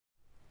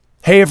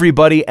Hey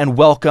everybody, and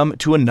welcome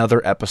to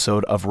another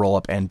episode of Roll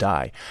Up and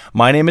Die.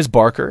 My name is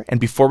Barker, and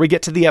before we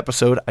get to the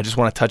episode, I just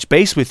want to touch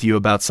base with you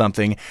about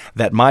something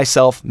that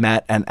myself,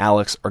 Matt, and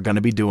Alex are going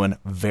to be doing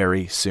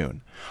very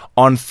soon.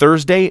 On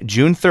Thursday,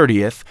 June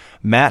 30th,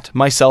 Matt,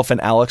 myself,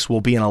 and Alex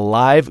will be in a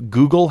live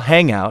Google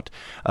Hangout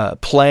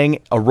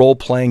playing a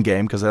role-playing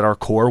game, because at our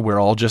core, we're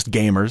all just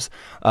gamers,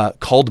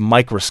 called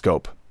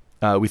Microscope.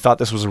 We thought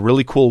this was a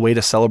really cool way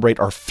to celebrate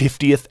our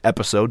 50th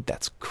episode.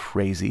 That's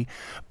crazy.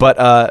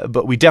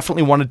 But we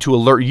definitely wanted to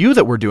alert you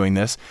that we're doing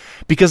this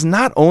because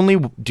not only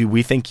do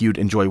we think you'd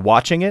enjoy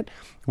watching it,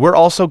 we're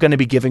also going to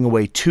be giving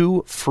away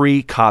 2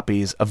 free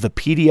copies of the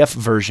PDF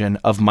version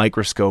of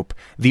Microscope,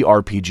 the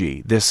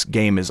RPG. This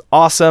game is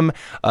awesome.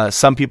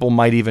 Some people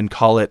might even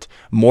call it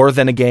more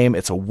than a game.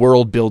 It's a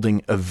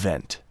world-building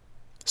event.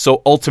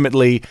 So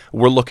ultimately,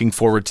 we're looking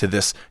forward to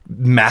this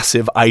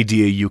massive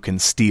idea you can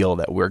steal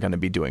that we're going to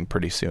be doing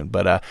pretty soon.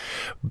 But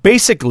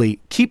basically,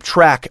 keep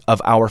track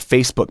of our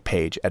Facebook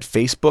page at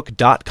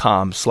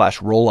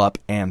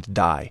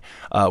facebook.com/rollupanddie.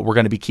 We're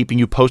going to be keeping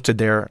you posted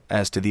there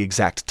as to the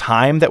exact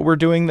time that we're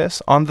doing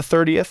this on the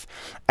 30th,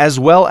 as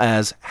well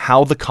as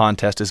how the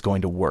contest is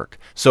going to work.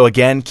 So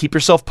again, keep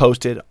yourself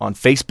posted on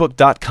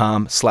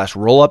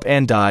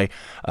facebook.com/rollupanddie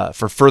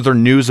for further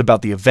news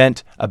about the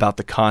event, about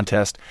the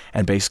contest,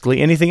 and basically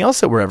anything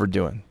else that we're ever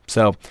doing.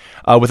 So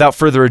without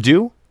further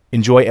ado,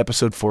 enjoy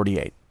episode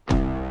 48.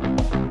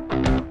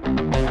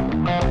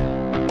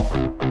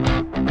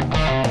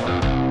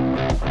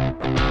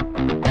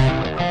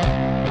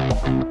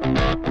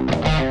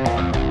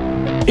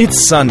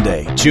 It's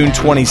Sunday, June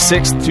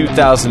 26th,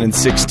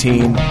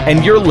 2016,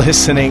 and you're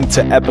listening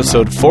to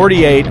episode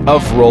 48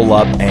 of Roll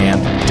Up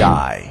and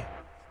Die.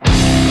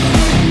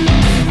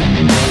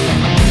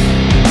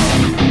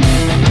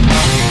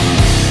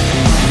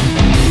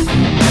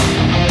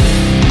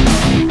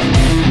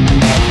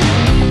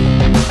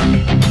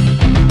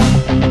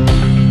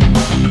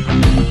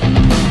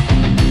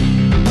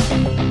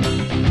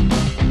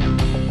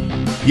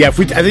 Yeah, if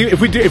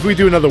we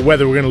do another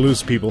weather, we're gonna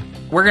lose people.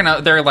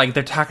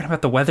 They're talking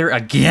about the weather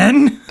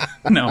again?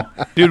 No.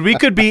 Dude, we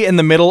could be in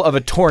the middle of a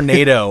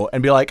tornado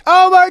and be like,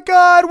 oh my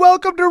God,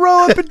 welcome to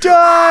Roll Up and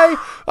Die.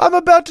 I'm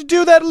about to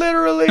do that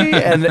literally.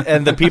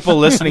 And the people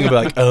listening will be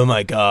like, oh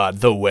my God,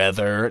 the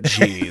weather.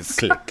 Jeez.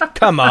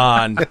 Come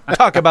on.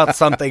 Talk about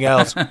something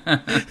else.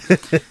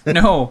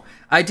 No.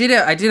 I did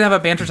have a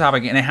banter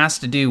topic, and it has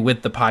to do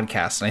with the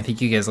podcast, and I think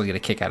you guys will get a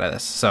kick out of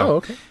this. So,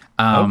 okay.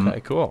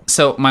 Okay, cool.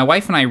 So my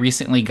wife and I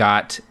recently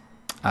got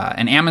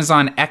an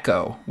Amazon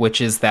Echo, which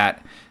is the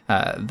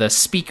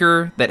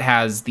speaker that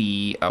has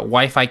the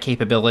Wi-Fi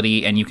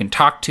capability, and you can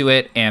talk to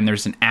it, and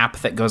there's an app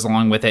that goes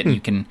along with it, and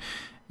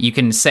you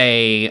can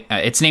say,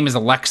 its name is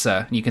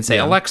Alexa. You can say,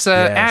 Alexa,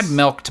 add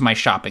milk to my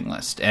shopping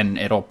list, and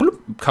it'll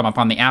come up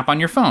on the app on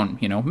your phone.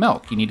 You know,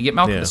 milk. You need to get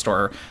milk at the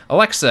store.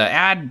 Alexa,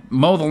 add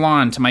mow the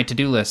lawn to my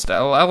to-do list.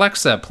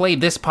 Alexa, play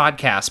this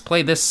podcast.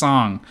 Play this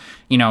song.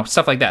 You know,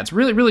 stuff like that. It's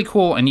really, really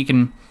cool, and you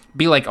can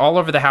be like all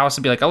over the house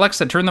and be like,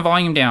 Alexa, turn the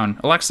volume down.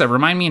 Alexa,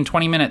 remind me in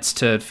 20 minutes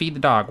to feed the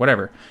dog,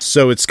 whatever.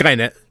 So it's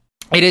Skynet.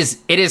 It is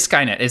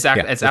Skynet. It's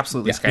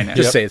absolutely Skynet.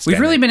 Just say it's Skynet.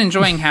 We've really been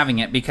enjoying having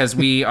it because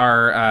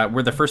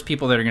we're the first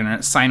people that are going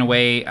to sign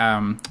away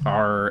our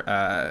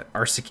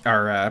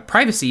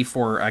privacy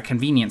for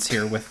convenience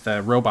here with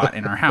the robot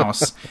in our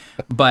house.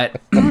 But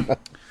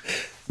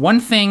one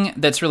thing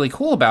that's really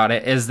cool about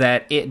it is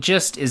that it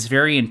just is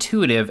very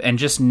intuitive and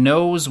just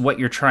knows what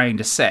you're trying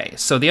to say.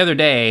 So the other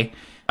day,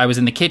 I was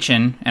in the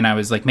kitchen and I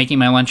was like making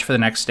my lunch for the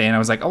next day, and I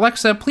was like,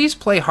 Alexa, please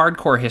play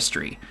Hardcore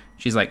History.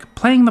 She's like,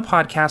 playing the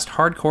podcast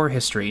Hardcore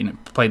History, and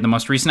it played the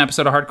most recent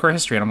episode of Hardcore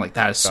History, and I'm like,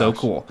 that is so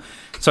cool.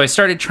 So I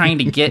started trying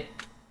to get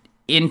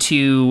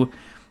into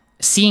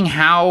seeing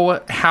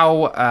how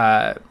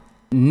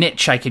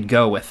niche I could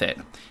go with it.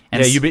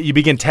 And you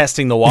begin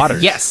testing the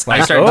waters. Yes, I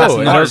started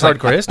testing the waters.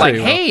 Hardcore History.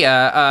 Like,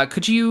 hey,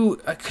 could you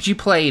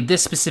play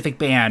this specific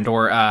band,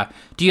 or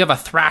do you have a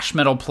thrash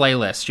metal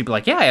playlist? She'd be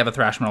like, yeah, I have a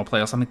thrash metal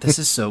playlist. I'm like, this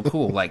is so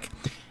cool. Like,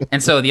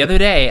 and so the other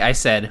day I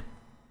said,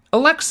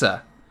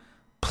 Alexa,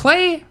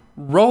 play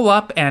Roll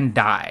Up and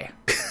Die,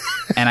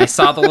 and I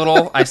saw the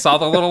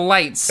little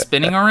lights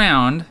spinning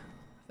around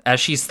as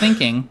she's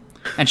thinking,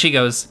 and she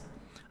goes,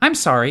 I'm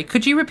sorry,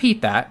 could you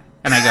repeat that?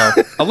 And I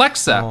go,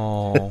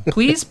 Alexa,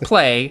 please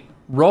play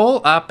Roll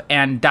Up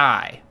and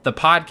Die, the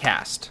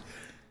podcast.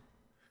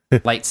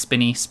 Light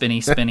spinny, spinny,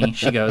 spinny.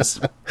 She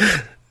goes,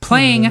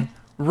 playing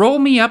Roll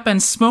Me Up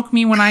and Smoke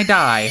Me When I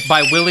Die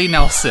by Willie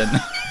Nelson.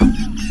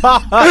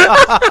 I'm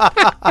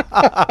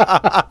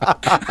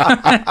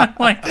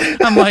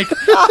like,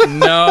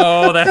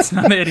 no, that's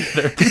not it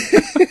either.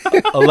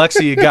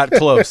 Alexa, you got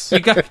close.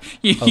 You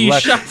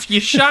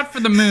shot for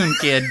the moon,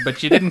 kid,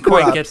 but you didn't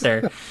quite get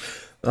there.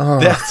 Oh.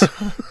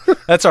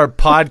 That's our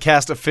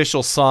podcast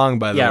official song,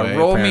 by the way. Yeah,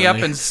 Roll Me Up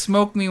and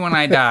Smoke Me When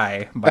I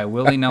Die by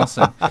Willie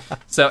Nelson.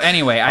 So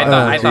anyway,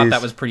 I thought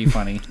that was pretty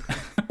funny.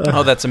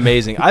 Oh, that's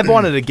amazing. I've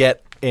wanted to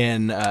get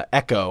in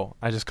Echo,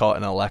 I just call it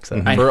an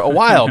Alexa, for a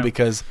while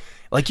because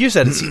like you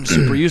said, it seems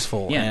super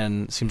useful Yeah.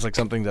 and seems like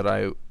something that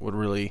I would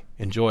really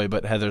enjoy.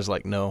 But Heather's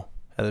like, no.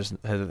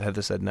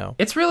 Heather said no.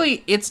 It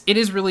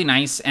is really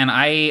nice, and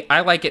I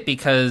like it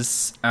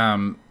because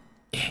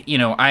you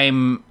know,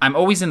 I'm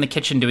always in the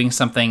kitchen doing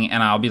something,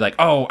 and I'll be like,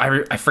 oh,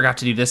 I forgot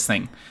to do this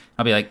thing.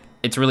 I'll be like,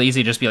 it's really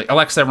easy to just be like,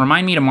 Alexa,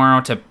 remind me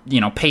tomorrow to,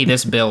 you know, pay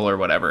this bill or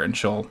whatever, and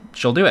she'll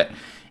do it.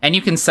 And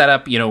you can set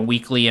up, you know,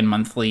 weekly and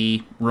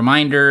monthly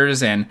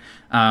reminders, and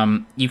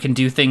you can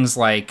do things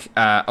like,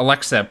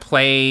 Alexa,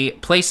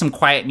 play some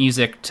quiet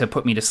music to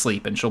put me to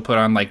sleep, and she'll put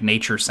on like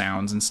nature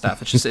sounds and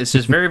stuff. It's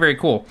just very, very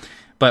cool.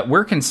 But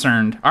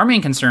our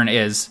main concern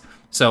is,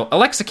 so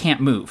Alexa can't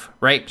move,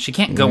 right? She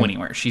can't go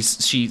anywhere.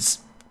 She's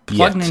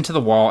plugged into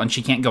the wall and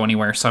she can't go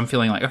anywhere. So I'm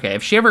feeling like, okay,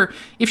 if she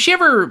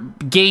ever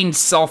gained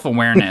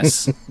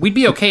self-awareness, we'd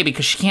be okay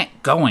because she can't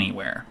go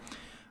anywhere.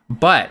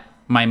 But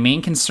my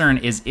main concern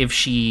is if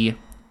she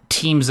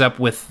teams up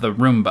with the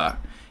Roomba.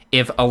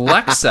 If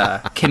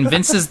Alexa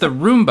convinces the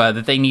Roomba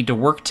that they need to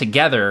work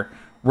together,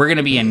 we're going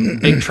to be in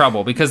big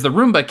trouble because the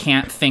Roomba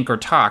can't think or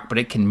talk, but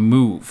it can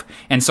move.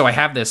 And so I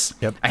have this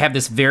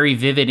very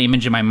vivid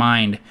image in my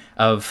mind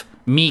of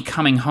me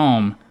coming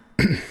home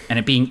and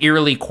it being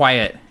eerily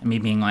quiet and me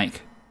being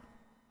like,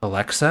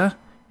 Alexa?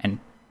 And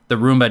the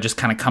Roomba just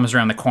kind of comes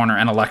around the corner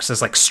and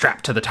Alexa's like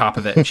strapped to the top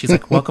of it. And she's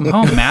like, welcome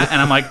home, Matt.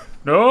 And I'm like,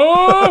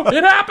 no,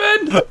 it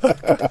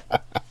happened.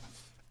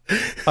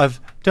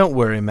 Don't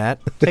worry, Matt.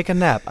 Take a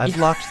nap. I've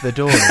locked the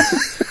doors.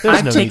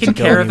 I've taken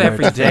care of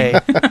everything.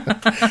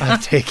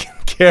 I've taken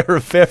care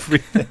of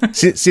everything.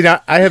 See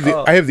now, I have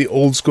the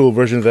old school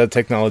version of that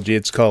technology.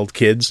 It's called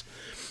Kids.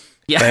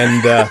 Yeah.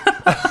 And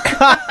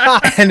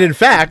and in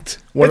fact,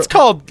 It's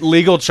called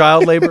legal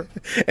child labor.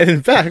 and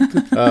in fact,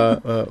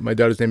 my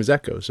daughter's name is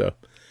Echo. So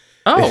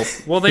Oh,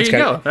 well, there you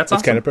go. That's awesome.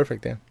 It's kind of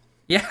perfect. Yeah.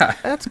 Yeah.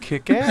 That's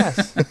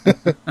kick-ass.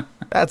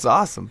 That's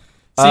awesome.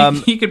 So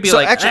you could be so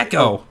like, actually-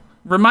 Echo,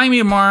 remind me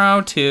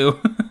tomorrow to...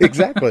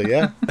 Exactly.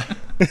 Yeah.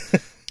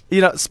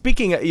 You know,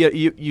 speaking of,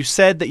 you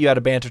said that you had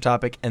a banter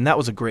topic, and that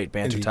was a great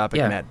banter topic,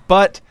 Yeah. Matt.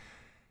 But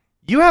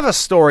you have a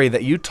story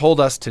that you told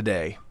us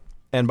today,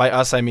 and by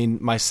us I mean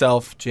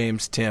myself,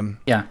 James, Tim.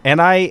 Yeah. And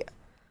I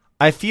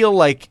feel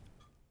like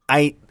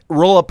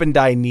Roll Up and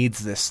Die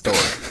needs this story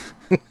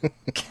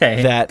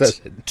Okay. that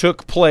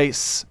took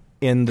place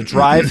in the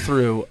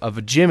drive-through of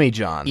a Jimmy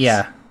John's.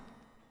 Yeah.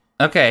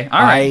 Okay.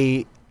 All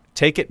right.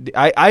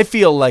 I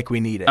feel like we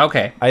need it.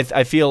 Okay.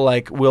 I feel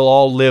like we'll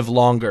all live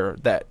longer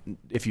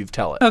if you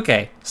tell it.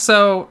 Okay.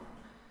 So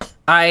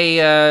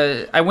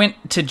I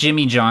went to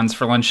Jimmy John's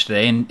for lunch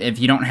today, and if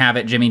you don't have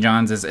it, Jimmy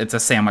John's it's a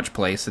sandwich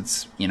place.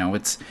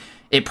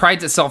 It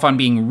prides itself on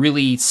being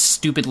really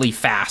stupidly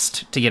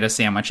fast to get a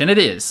sandwich, and it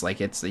is. Like,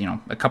 it's, you know,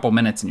 a couple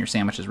minutes and your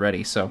sandwich is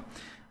ready. So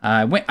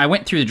I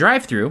went through the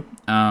drive-through,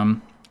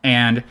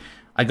 and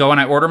I go and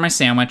I order my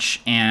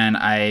sandwich, and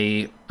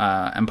I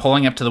am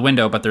pulling up to the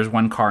window, but there's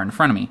one car in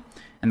front of me.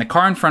 And the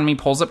car in front of me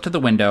pulls up to the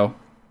window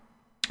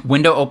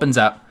opens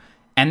up,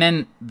 and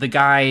then the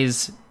guy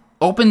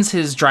opens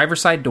his driver's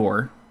side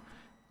door,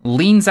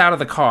 leans out of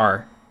the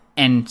car,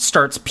 and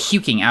starts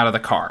puking out of the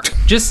car.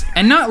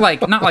 And not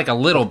like a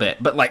little bit,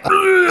 but like,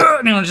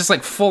 you know, just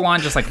like full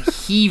on, just like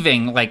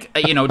heaving, like,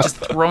 you know, just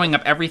throwing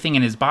up everything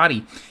in his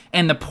body.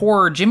 And the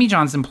poor Jimmy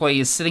John's employee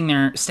is standing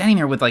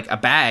there with like a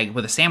bag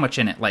with a sandwich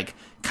in it, like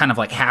kind of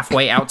like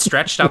halfway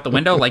outstretched out the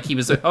window. Like he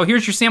was like, oh,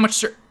 here's your sandwich,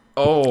 sir.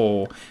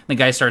 Oh, the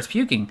guy starts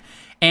puking.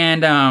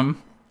 And,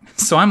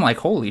 so I'm like,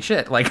 holy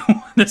shit, like,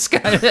 is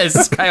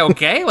this guy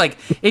okay? Like,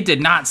 it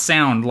did not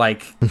sound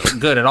like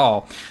good at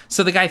all.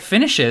 So the guy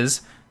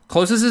finishes,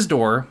 closes his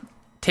door,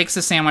 takes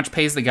the sandwich,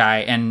 pays the guy,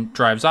 and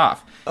drives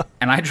off.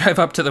 And I drive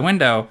up to the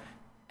window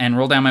and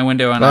roll down my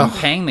window, and I'm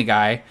paying the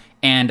guy.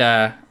 And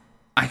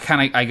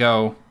I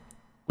go,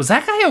 was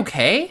that guy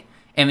okay?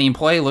 And the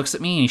employee looks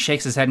at me and he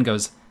shakes his head and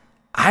goes,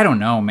 I don't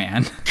know,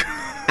 man.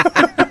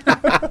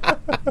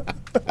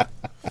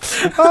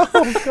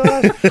 Oh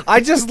god! I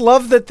just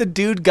love that the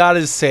dude got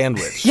his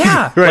sandwich.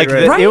 Yeah, Right.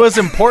 It was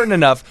important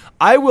enough.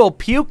 I will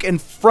puke in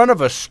front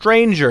of a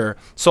stranger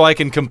so I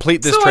can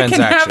complete this So I can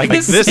transaction. have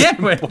his this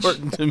sandwich. is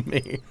important to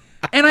me.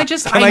 And I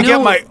just, Can I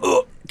get my?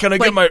 Can I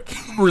like- get my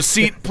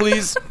receipt,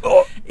 please?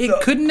 Oh. It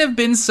couldn't have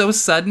been so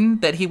sudden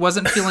that he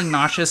wasn't feeling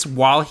nauseous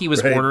while he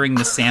was ordering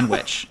the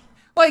sandwich.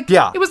 Like,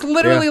 Yeah. it was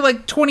literally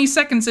like 20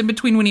 seconds in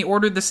between when he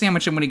ordered the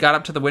sandwich and when he got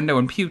up to the window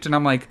and puked. And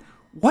I'm like,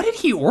 what did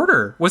he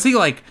order? Was he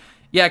like,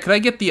 yeah, could I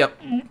get the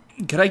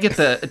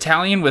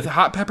Italian with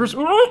hot peppers?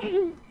 Unless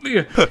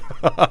Dude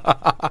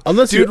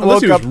he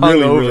woke was up really,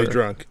 hungover. really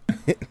drunk.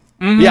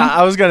 Yeah,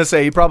 I was gonna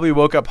say he probably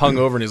woke up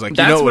hungover and he's like,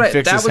 you know what would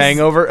fix his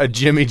hangover? A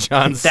Jimmy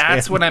John's.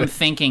 That's what I'm sandwich.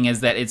 thinking, is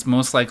that it's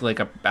most likely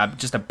like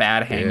just a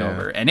bad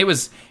hangover. And it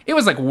was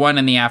like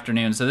 1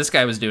 p.m, so this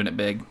guy was doing it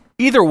big.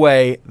 Either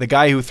way, the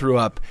guy who threw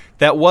up,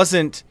 that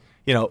wasn't,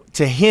 you know,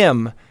 to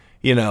him,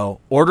 you know,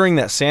 ordering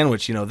that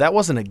sandwich, you know, that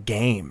wasn't a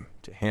game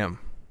to him.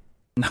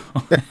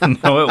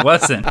 No, it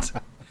wasn't.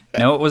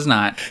 No, it was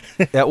not.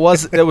 It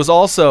was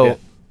also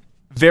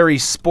very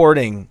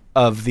sporting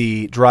of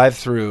the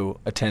drive-through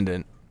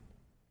attendant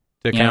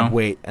to kind of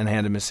wait and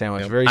hand him his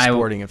sandwich. Very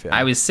sporting of him.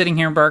 I was sitting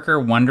here, Barker,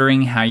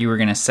 wondering how you were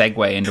going to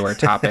segue into our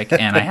topic,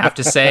 and I have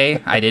to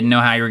say, I didn't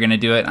know how you were going to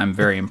do it. I'm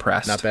very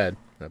impressed. Not bad.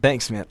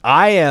 Thanks, man.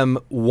 I am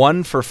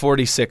 1 for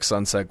 46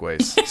 on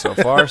segues so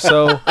far,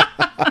 so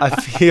I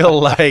feel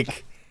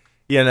like,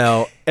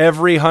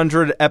 every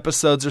 100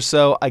 episodes or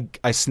so,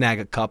 I snag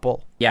a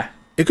couple. Yeah.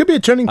 It could be a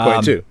turning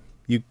point, too.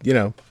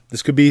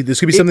 This could be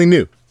something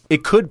new.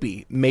 It could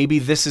be. Maybe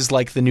this is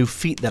like the new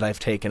feat that I've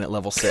taken at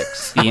level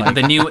 6.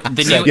 The new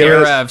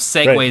era of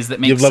segues that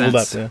makes You've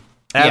leveled sense. up,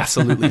 yeah.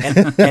 Absolutely.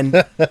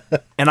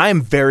 And I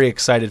am very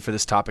excited for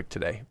this topic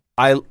today.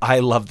 I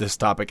love this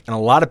topic, and a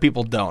lot of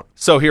people don't.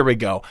 So here we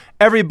go.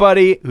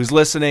 Everybody who's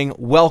listening,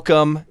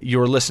 welcome.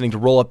 You're listening to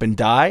Roll Up and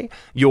Die,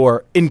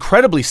 your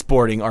incredibly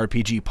sporting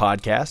RPG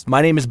podcast.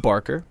 My name is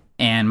Barker.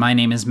 And my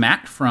name is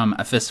Matt from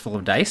A Fistful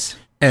of Dice.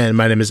 And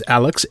my name is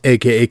Alex,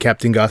 a.k.a.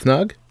 Captain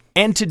Gothnog.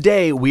 And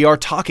today we are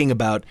talking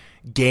about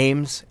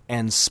games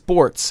and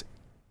sports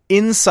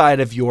inside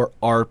of your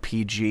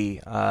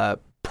RPG.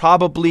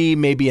 Probably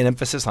maybe an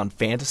emphasis on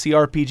fantasy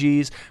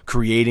RPGs,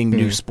 creating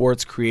new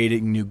sports,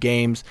 creating new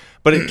games,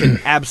 but it can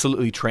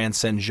absolutely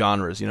transcend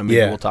genres. Maybe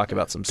we'll talk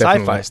about some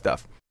sci-fi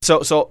stuff.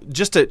 So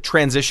just to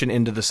transition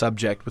into the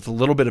subject with a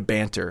little bit of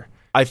banter,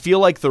 I feel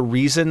like the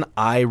reason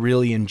I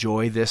really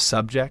enjoy this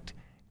subject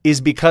is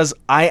because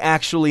I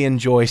actually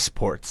enjoy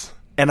sports.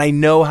 And I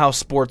know how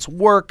sports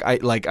work.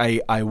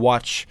 I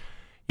watch,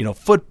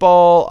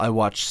 football, I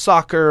watch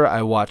soccer,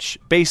 I watch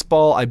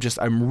baseball. I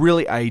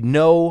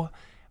know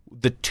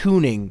the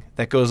tuning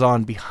that goes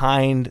on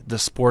behind the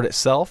sport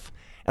itself.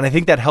 And I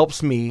think that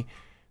helps me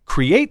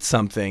create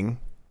something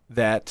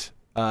that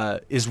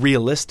is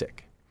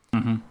realistic.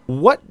 Mm-hmm.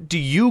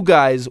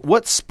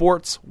 What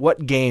sports,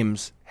 what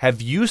games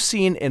have you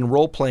seen in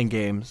role-playing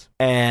games?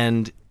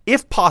 And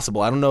if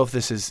possible, I don't know if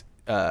this is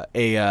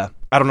a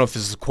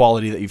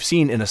quality that you've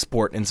seen in a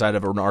sport inside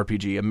of an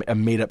RPG, a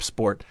made-up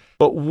sport.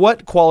 But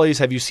what qualities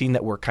have you seen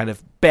that were kind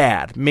of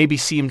bad, maybe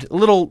seemed a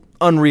little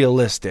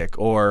unrealistic,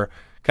 or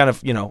kind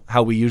of,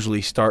 how we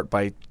usually start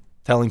by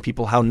telling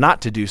people how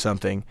not to do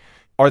something?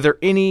 Are there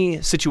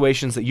any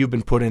situations that you've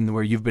been put in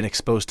where you've been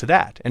exposed to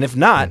that? And if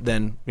not,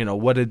 then,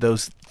 what did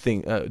those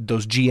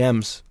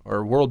GMs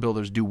or world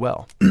builders do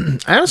well?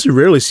 I honestly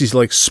rarely see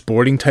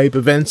sporting type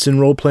events in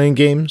role-playing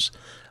games.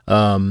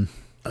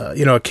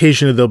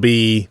 Occasionally there'll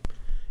be,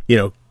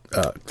 kind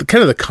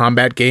of the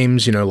combat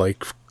games,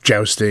 like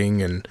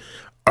jousting and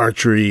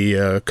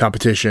archery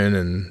competition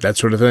and that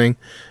sort of thing,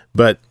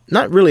 but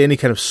not really any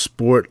kind of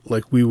sport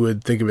like we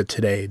would think of it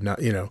today. Not,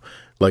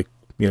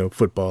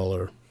 football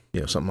or,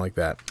 something like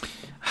that.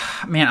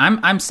 Man,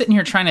 I'm sitting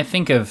here trying to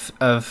think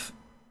of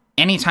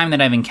any time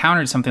that I've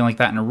encountered something like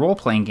that in a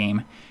role-playing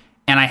game,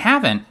 and I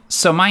haven't.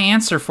 So my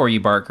answer for you,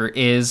 Barker,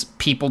 is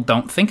people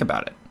don't think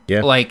about it.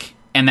 Yeah.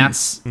 And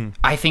that's,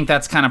 I think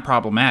that's kind of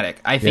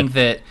problematic. I think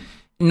that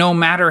no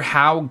matter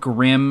how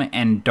grim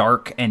and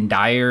dark and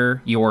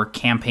dire your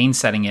campaign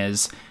setting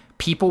is,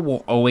 people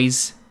will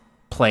always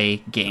play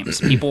games.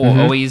 People will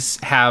always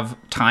have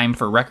time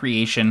for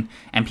recreation,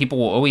 and people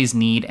will always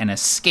need an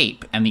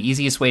escape. And the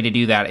easiest way to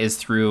do that is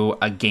through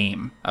a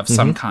game of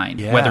some kind,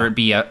 whether it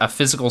be a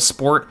physical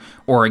sport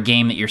or a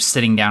game that you're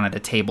sitting down at a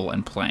table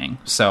and playing.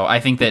 So I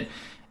think that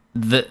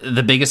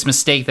the biggest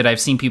mistake that I've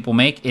seen people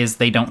make is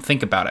they don't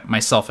think about it,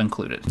 myself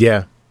included.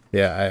 Yeah.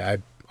 I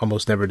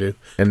almost never do,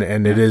 and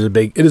it is a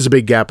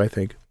big gap, I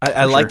think.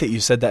 I like that you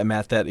said that,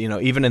 Matt. That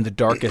even in the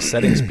darkest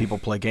settings, people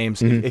play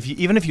games.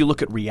 Even if you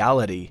look at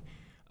reality,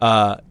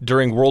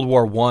 during World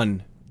War I,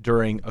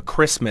 during a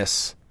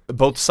Christmas,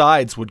 both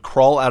sides would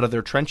crawl out of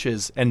their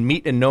trenches and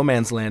meet in no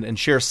man's land and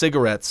share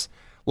cigarettes.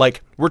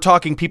 Like, we're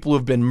talking people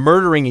who've been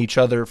murdering each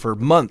other for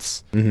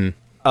months.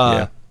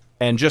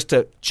 And just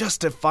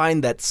to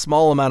find that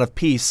small amount of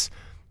peace,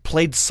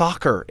 played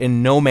soccer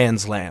in no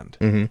man's land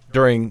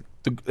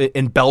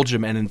in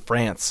Belgium and in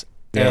France.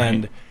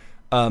 Yeah.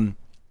 And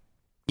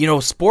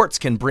sports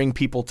can bring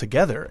people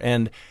together,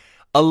 and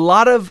a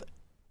lot of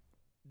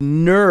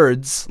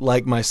nerds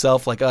like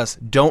myself, like us,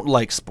 don't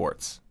like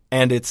sports.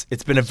 And it's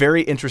been a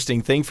very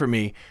interesting thing for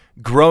me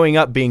growing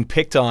up being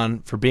picked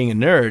on for being a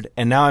nerd,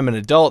 and now I'm an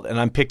adult and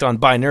I'm picked on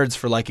by nerds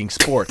for liking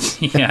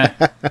sports.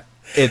 Yeah.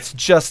 It's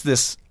just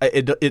this,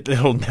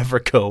 it'll never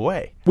go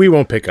away. We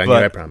won't pick on you,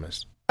 I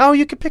promise. Oh,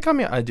 you can pick on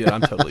me? I do.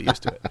 I'm totally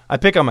used to it. I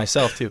pick on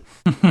myself too.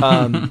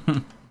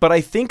 But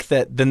I think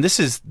that then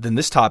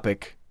this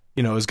topic,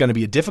 is going to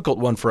be a difficult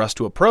one for us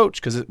to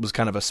approach, because it was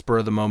kind of a spur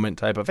of the moment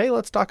type of, hey,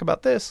 let's talk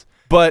about this.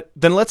 But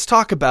then let's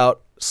talk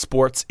about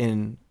sports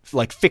in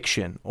like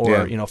fiction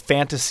or,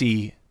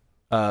 fantasy,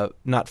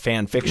 not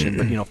fan fiction,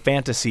 but,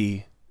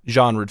 fantasy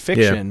genred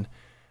fiction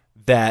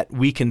that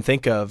we can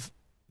think of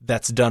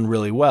that's done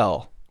really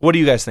well. What do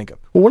you guys think of?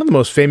 Well, one of the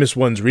most famous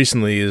ones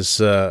recently is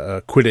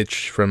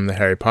Quidditch from the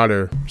Harry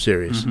Potter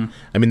series.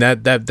 I mean,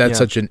 that's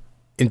such an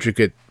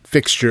intricate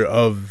fixture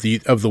of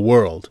the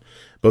world,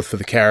 both for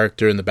the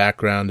character and the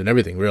background and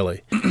everything,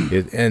 really.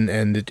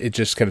 It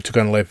just kind of took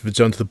on a life of its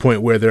own, to the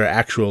point where there are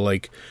actual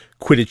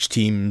Quidditch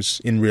teams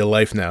in real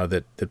life now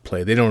that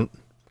play. They don't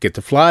get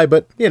to fly,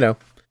 but they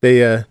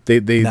do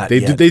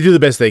the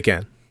best they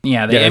can.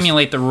 Yeah, they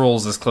emulate the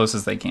rules as close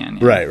as they can.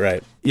 Yeah.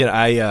 Right.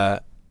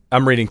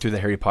 I'm reading through the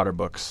Harry Potter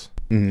books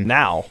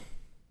now,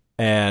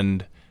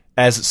 and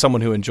as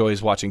someone who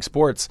enjoys watching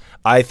sports,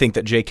 I think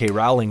that J.K.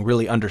 Rowling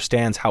really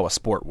understands how a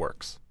sport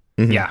works.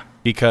 Mm-hmm. Yeah,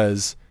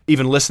 because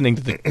even listening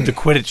to the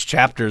Quidditch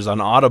chapters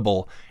on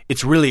Audible,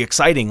 it's really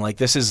exciting. Like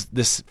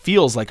this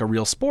feels like a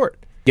real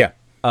sport. Yeah.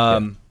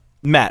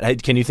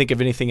 Matt, can you think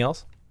of anything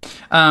else?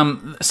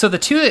 So the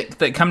two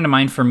that come to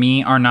mind for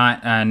me are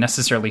not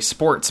necessarily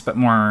sports, but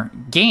more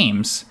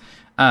games.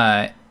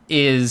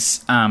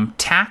 Is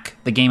Tak,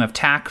 the game of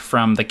Tak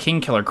from the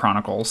Kingkiller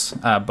Chronicles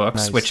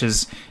books, Nice. which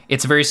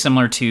it's very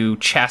similar to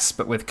chess,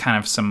 but with kind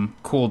of some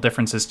cool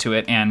differences to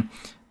it. And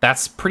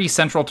that's pretty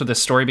central to the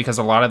story because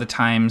a lot of the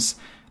times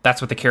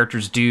that's what the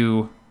characters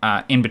do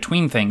in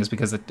between things,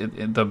 because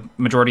the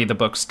majority of the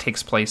books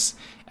takes place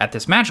at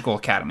this magical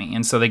academy.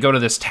 And so they go to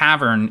this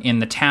tavern in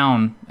the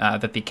town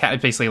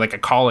basically like a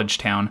college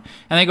town,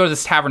 and they go to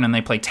this tavern and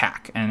they play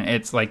Tak. And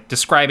it's like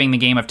describing the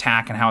game of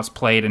Tak and how it's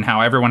played and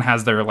how everyone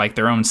has their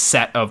own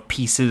set of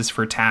pieces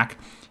for Tak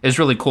is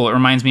really cool. It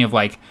reminds me of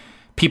like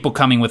people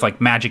coming with like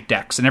magic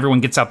decks, and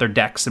everyone gets out their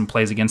decks and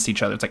plays against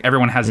each other. It's like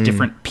everyone has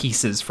different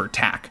pieces for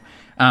Tak.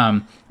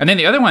 And then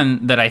the other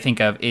one that I think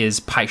of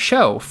is Pai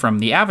Sho from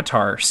the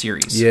Avatar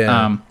series.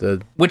 Yeah.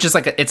 Which is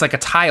it's like a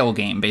tile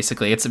game,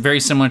 basically. It's very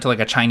similar to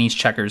like a Chinese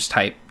checkers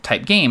type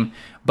game,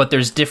 but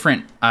there's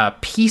different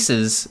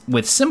pieces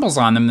with symbols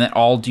on them that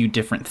all do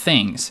different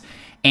things.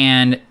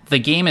 And the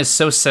game is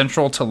so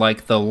central to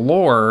like the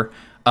lore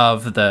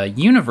of the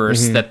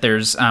universe that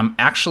there's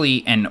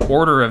actually an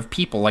order of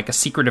people, like a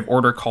secretive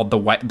order called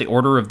the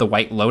Order of the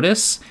White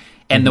Lotus.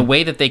 And the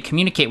way that they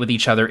communicate with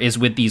each other is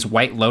with these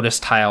White Lotus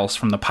tiles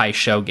from the Pai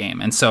Sho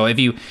game. And so if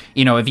you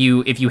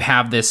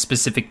have this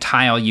specific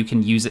tile, you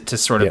can use it to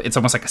sort of, it's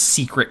almost like a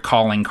secret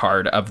calling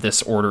card of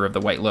this Order of the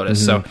White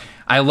Lotus. So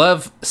I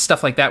love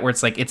stuff like that where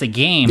it's like, it's a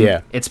game. Yeah.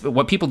 It's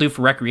what people do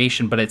for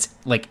recreation, but it's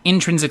like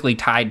intrinsically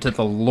tied to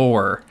the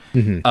lore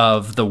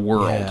of the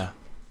world.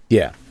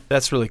 Yeah.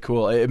 That's really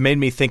cool. It made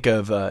me think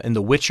of in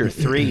The Witcher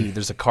 3,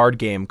 there's a card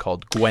game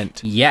called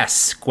Gwent.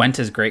 Yes, Gwent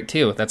is great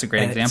too. That's a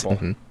great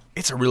example.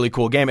 It's a really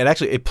cool game.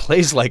 It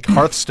plays like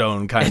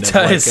Hearthstone kind of.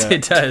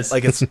 It does.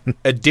 Like it's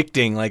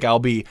addicting. Like I'll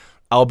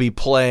be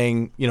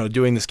playing,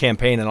 doing this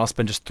campaign, and I'll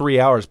spend just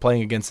 3 hours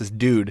playing against this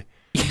dude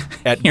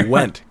at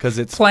Gwent because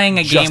it's playing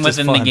a just game as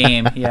within fun. the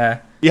game. Yeah.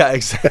 Yeah,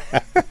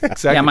 exactly.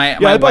 Yeah, my I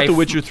bought wife- The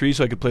Witcher 3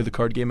 so I could play the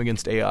card game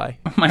against AI.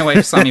 My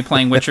wife saw me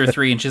playing Witcher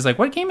 3 and she's like,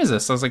 "What game is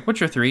this?" I was like,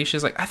 "Witcher 3."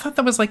 She's like, "I thought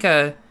that was like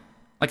a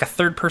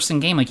third person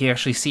game, like you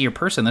actually see your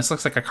person. This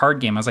looks like a card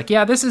game." I was like,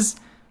 "Yeah, this is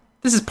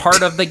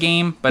part of the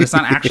game, but it's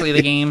not actually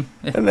the game."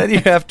 And then you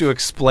have to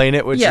explain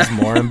it, which is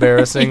more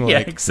embarrassing. Yeah,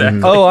 Like,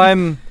 exactly. oh,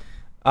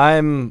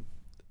 I'm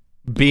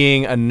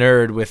being a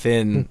nerd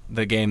within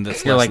the game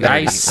that's You're less like,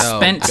 I nerdy.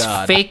 spent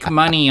God. fake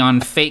money on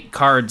fake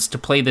cards to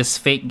play this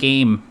fake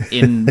game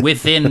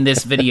within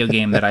this video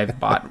game that I've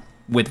bought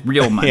with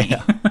real money.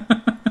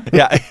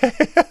 Yeah,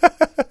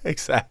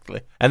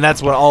 exactly. And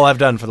that's what all I've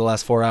done for the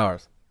last 4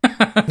 hours.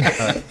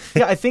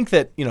 Yeah, I think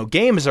that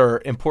games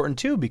are important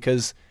too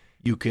because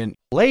you can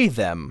play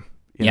them,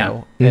 you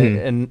know,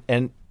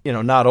 and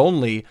not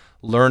only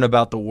learn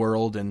about the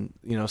world and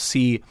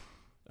see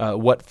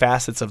what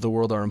facets of the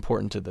world are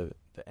important to the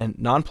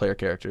non-player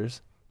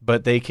characters,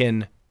 but they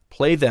can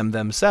play them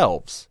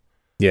themselves.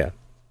 Yeah.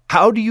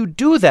 How do you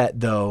do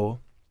that though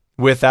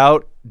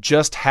without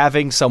just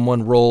having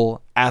someone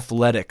roll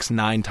athletics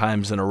 9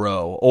 times in a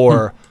row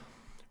or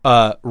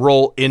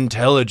roll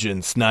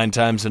intelligence 9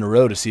 times in a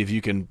row to see if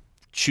you can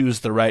choose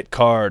the right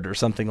card or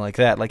something like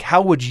that? Like,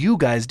 how would you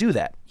guys do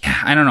that?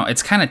 Yeah, I don't know.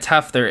 It's kind of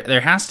tough.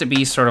 There has to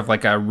be sort of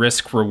like a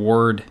risk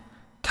reward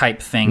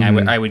type thing,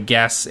 I would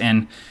guess,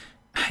 and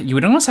you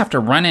would almost have to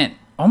run it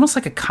almost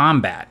like a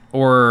combat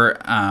or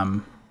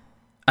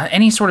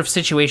any sort of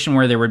situation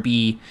where there would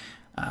be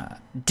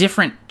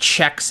different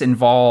checks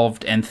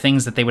involved and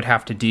things that they would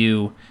have to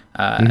do,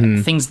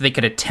 things that they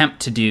could attempt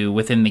to do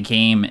within the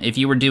game. If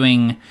you were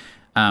doing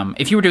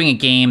a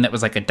game that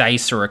was like a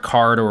dice or a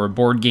card or a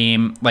board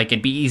game, like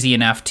it'd be easy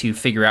enough to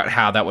figure out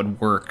how that would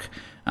work.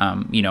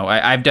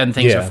 I've done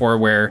things before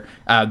where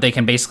they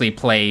can basically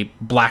play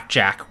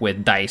blackjack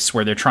with dice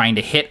where they're trying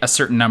to hit a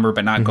certain number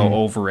but not go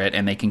over it,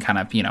 and they can kind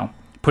of,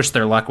 push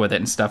their luck with it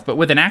and stuff. But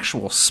with an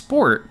actual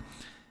sport,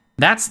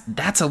 that's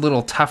a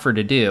little tougher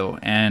to do,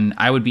 and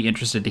I would be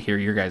interested to hear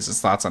your guys'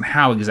 thoughts on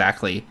how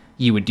exactly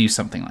you would do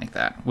something like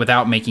that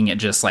without making it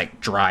just like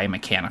dry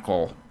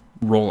mechanical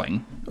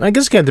rolling. I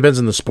guess it kind of depends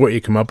on the sport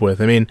you come up with.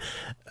 I mean,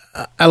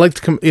 I like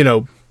to come,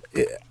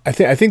 I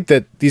think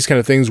that these kind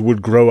of things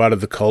would grow out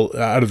of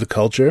the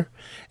culture,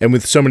 and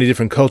with so many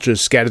different cultures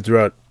scattered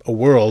throughout a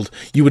world,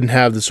 you wouldn't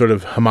have the sort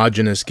of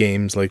homogenous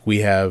games like we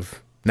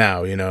have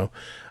now,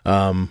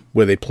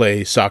 where they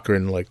play soccer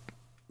in like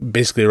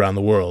basically around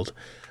the world.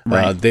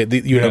 Right.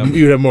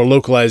 You'd have more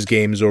localized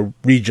games or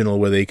regional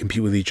where they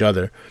compete with each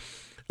other.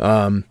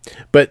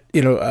 But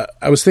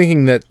I was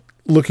thinking that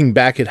looking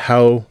back at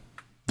how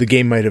the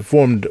game might have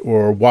formed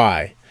or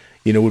why,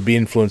 would be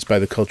influenced by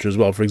the culture as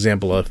well. For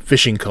example, a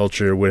fishing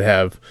culture would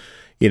have,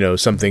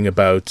 something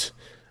about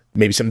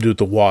maybe something to do with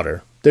the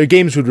water. Their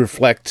games would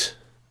reflect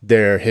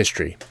their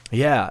history.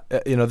 Yeah.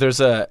 There's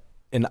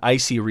an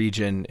icy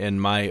region in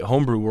my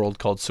homebrew world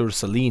called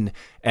Sur-Saline,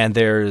 and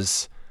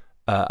there's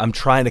I'm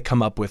trying to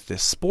come up with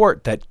this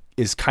sport that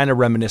is kind of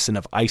reminiscent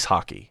of ice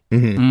hockey.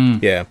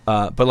 Yeah.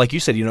 But like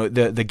you said,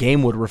 the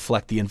game would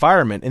reflect the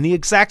environment in the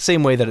exact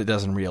same way that it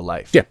does in real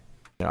life. Yeah.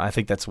 I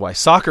think that's why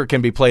soccer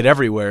can be played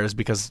everywhere, is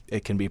because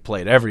it can be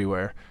played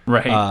everywhere.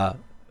 Right.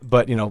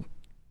 But,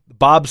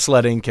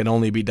 bobsledding can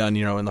only be done,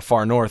 in the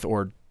far north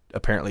or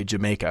apparently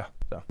Jamaica.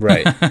 So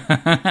Right.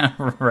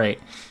 Right.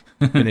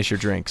 finish your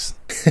drinks.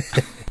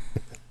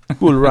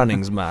 Cool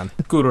runnings, man.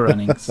 Cool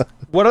runnings.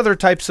 What other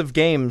types of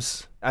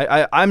games?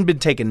 I've been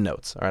taking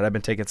notes. All right, I've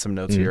been taking some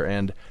notes here,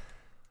 and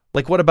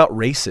what about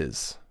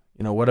races?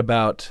 What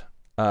about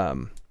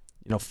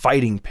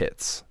fighting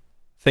pits,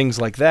 things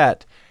like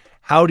that?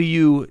 How do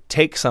you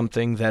take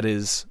something that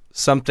is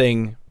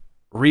something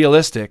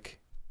realistic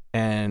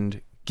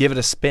and give it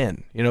a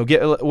spin?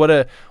 What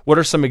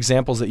are some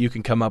examples that you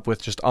can come up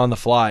with just on the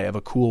fly of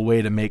a cool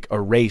way to make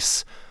a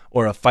race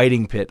or a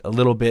fighting pit a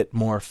little bit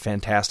more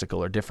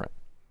fantastical or different?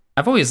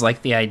 I've always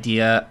liked the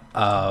idea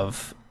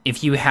of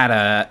if you had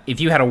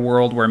a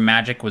world where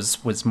magic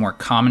was more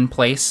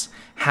commonplace,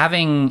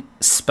 having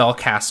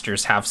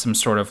spellcasters have some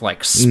sort of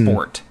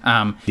sport,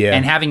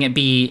 and having it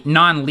be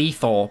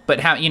non-lethal,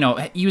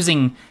 but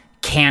using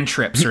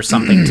cantrips or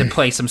something to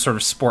play some sort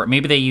of sport.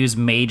 Maybe they use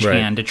Mage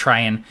Hand to try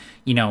and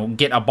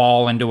get a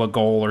ball into a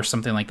goal or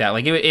something like that.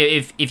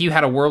 If you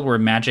had a world where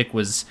magic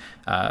was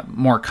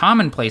more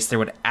commonplace, there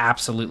would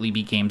absolutely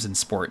be games and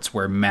sports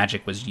where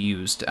magic was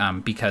used,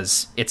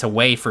 because it's a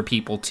way for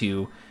people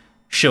to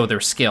show their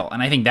skill.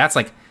 And I think that's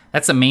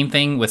the main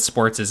thing with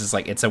sports is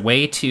it's a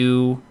way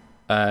to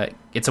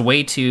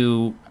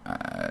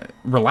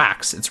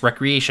relax. It's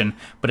recreation,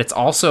 but it's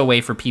also a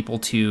way for people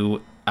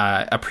to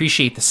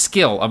appreciate the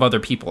skill of other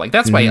people.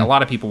 That's why a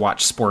lot of people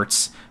watch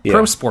sports,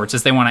 pro sports,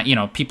 is they want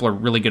to, people are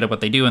really good at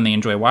what they do and they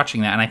enjoy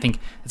watching that. And I think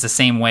it's the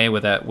same way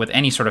with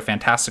any sort of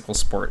fantastical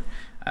sport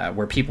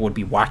where people would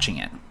be watching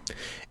it.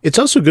 It's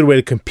also a good way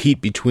to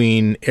compete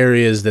between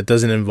areas that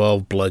doesn't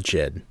involve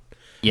bloodshed.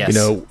 Yes.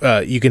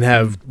 You can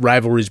have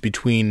rivalries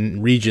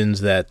between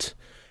regions that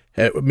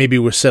maybe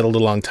were settled a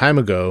long time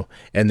ago,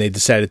 and they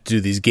decided to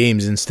do these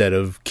games instead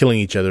of killing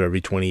each other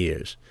every 20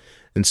 years.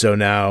 And so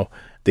now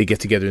they get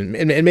together,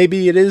 and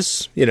maybe it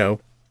is, kind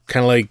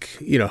of like,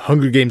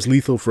 Hunger Games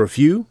lethal for a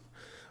few,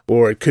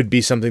 or it could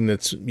be something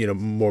that's,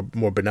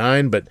 more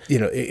benign, but,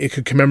 it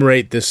could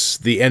commemorate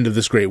the end of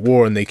this great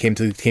war, and they came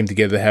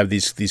together to have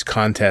these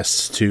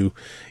contests to,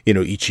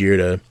 each year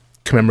to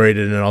commemorate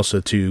it and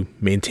also to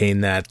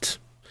maintain that,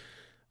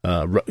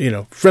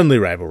 friendly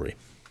rivalry.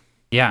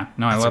 Yeah,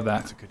 no, I love that.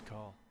 That's a good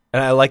call.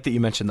 And I like that you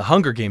mentioned the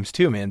Hunger Games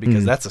too, man,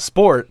 because that's a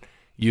sport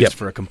used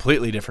for a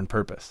completely different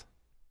purpose.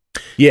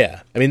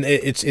 Yeah, I mean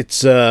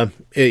it's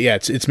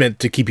meant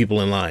to keep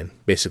people in line,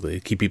 basically,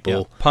 keep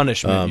people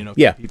punishment.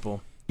 keep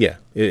people. Yeah,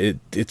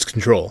 it's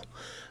control.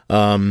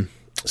 Same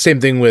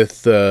thing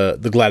with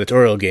the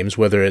gladiatorial games,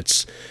 whether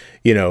it's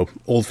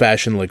old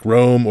fashioned like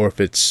Rome, or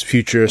if it's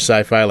future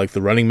sci-fi like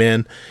The Running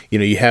Man.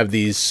 You have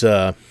these,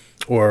 or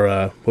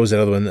what was that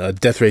other one?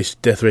 Death Race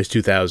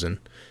 2000.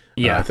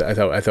 Yeah, I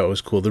thought it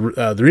was cool.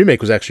 The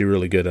remake was actually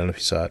really good. I don't know if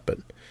you saw it, but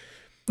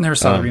never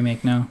saw the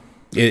remake. No.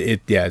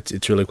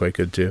 It's really quite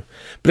good too.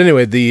 But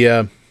anyway,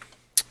 so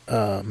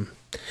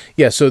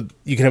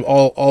you can have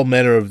all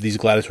manner of these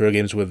gladiatorial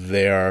games, whether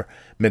they are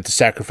meant to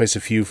sacrifice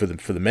a few for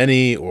the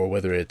many, or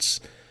whether it's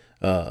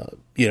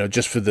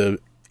just for the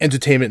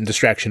entertainment and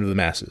distraction of the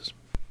masses.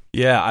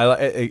 Yeah,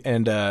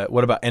 and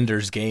what about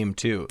Ender's Game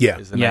too? Yeah,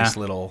 is a nice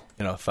little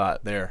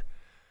thought there.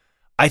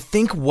 I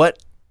think what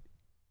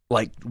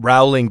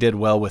Rowling did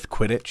well with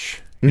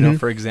Quidditch.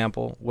 For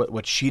example,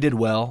 what she did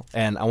well,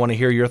 and I want to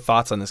hear your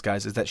thoughts on this,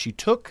 guys, is that she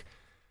took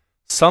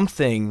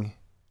something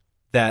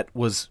that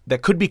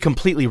could be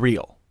completely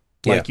real.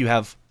 Like you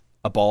have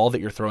a ball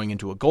that you're throwing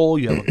into a goal,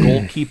 you have a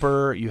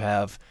goalkeeper, you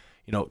have,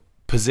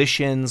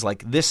 positions.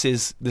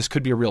 This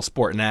could be a real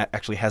sport, and that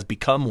actually has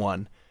become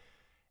one.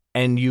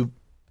 And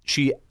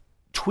she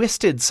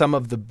twisted some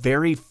of the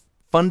very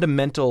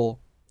fundamental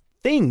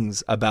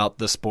things about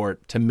the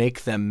sport to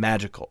make them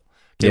magical.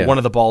 One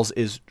of the balls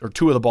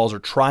two of the balls are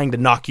trying to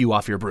knock you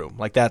off your broom.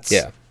 That's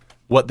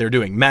what they're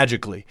doing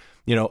magically.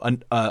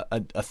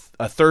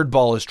 A third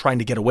ball is trying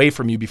to get away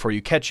from you before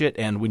you catch it,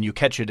 and when you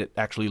catch it, it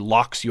actually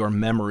locks your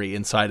memory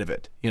inside of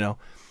it.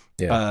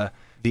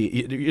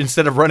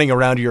 Instead of running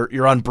around,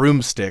 you're on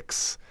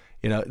broomsticks.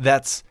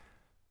 That's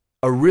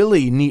a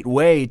really neat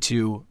way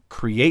to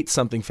create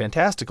something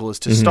fantastical. Is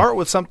to start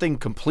with something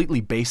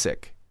completely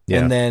basic,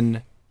 and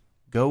then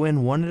go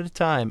in one at a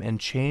time and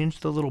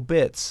change the little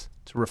bits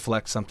to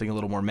reflect something a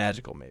little more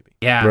magical, maybe.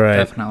 Yeah,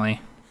 definitely.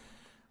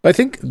 I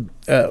think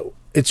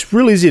it's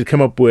real easy to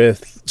come up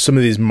with some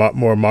of these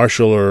more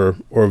martial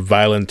or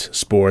violent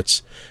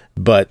sports,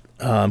 but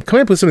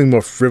coming up with something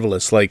more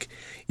frivolous,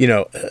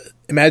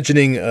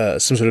 imagining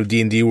some sort of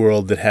D&D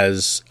world that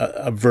has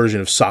a version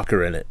of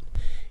soccer in it.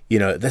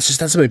 That's just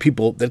not something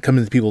that come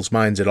into people's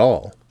minds at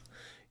all.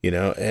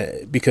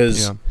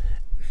 Because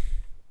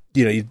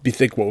you'd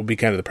think what would be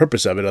kind of the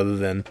purpose of it, other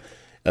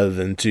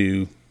than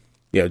to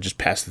just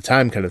pass the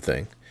time kind of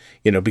thing.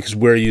 Because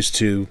we're used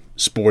to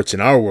sports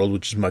in our world,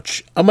 which is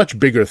a much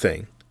bigger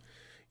thing.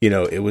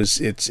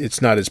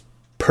 It's not as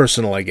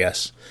personal, I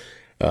guess.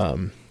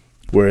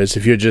 Whereas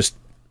if you're just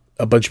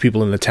a bunch of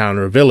people in a town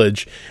or a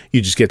village,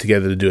 you just get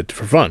together to do it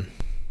for fun.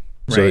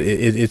 Right. So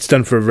it's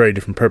done for very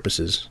different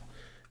purposes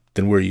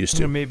than we're used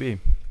to. Maybe.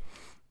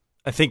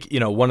 I think,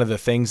 one of the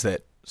things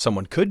that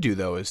someone could do,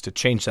 though, is to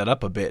change that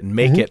up a bit and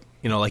make it,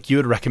 like you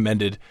had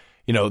recommended,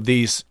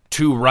 these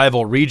two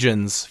rival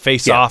regions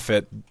face off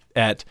at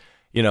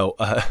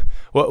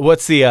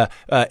what's the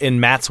in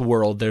Matt's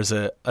world, there's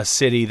a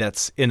city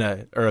that's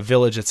or a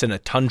village that's in a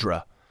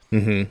tundra,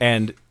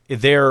 and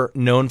they're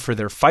known for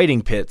their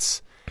fighting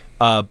pits,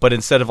 but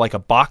instead of like a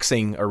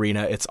boxing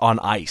arena, it's on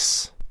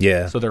ice.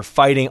 Yeah. So they're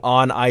fighting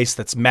on ice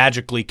that's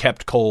magically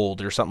kept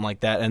cold or something like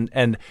that,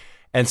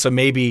 and so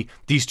maybe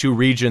these two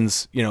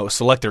regions,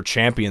 select their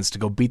champions to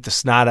go beat the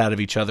snot out of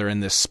each other in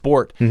this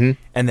sport, and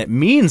that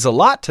means a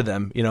lot to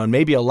them, and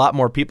maybe a lot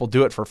more people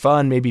do it for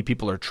fun. Maybe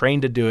people are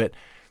trained to do it.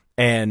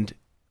 And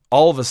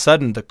all of a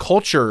sudden, the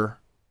culture,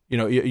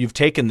 you've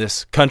taken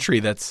this country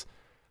that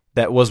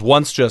was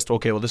once just,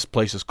 okay, well, this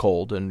place is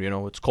cold and,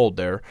 it's cold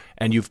there.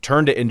 And you've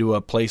turned it into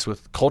a place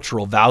with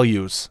cultural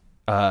values.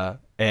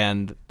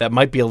 And that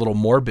might be a little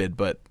morbid,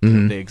 but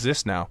they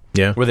exist now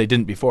where they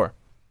didn't before.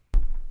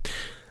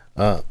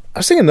 I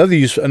was thinking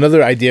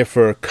another idea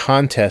for a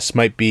contest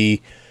might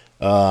be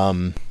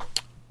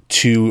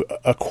to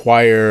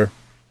acquire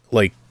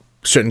like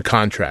certain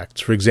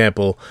contracts. For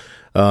example,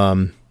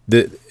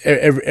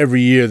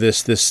 every year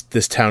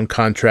this town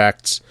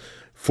contracts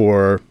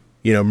for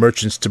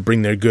merchants to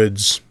bring their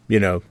goods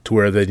to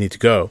where they need to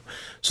go.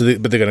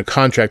 But they're going to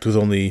contract with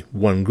only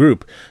one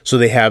group. So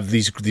they have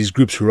these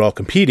groups who are all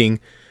competing,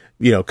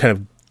 kind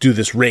of do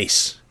this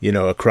race,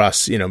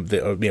 across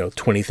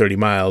 20, 30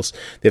 miles.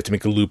 They have to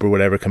make a loop or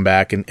whatever, come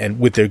back and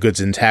with their goods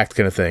intact,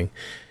 kind of thing.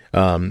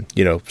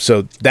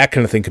 So that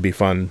kind of thing could be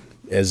fun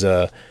as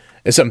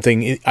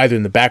something either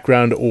in the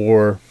background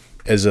or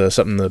as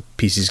something the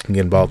PCs can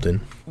get involved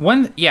in.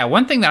 One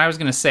thing that I was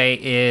going to say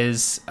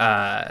is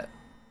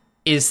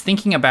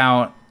thinking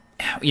about,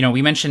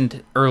 we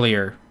mentioned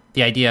earlier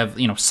the idea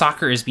of,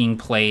 soccer is being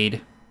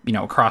played,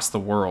 across the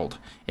world.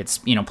 It's,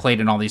 played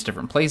in all these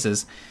different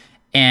places.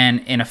 And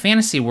in a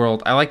fantasy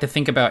world, I like to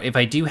think about if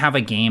I do have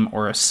a game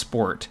or a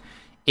sport,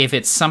 if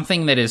it's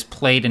something that is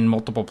played in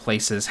multiple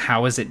places,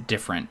 how is it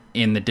different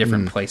in the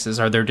different places?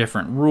 Are there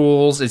different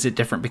rules? Is it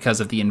different because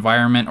of the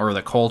environment or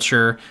the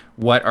culture?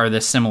 What are the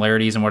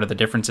similarities and what are the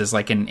differences?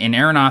 Like in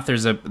Aeronaut,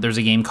 there's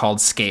a game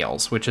called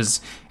Scales, which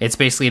it's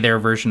basically their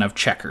version of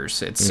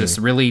checkers. It's just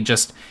really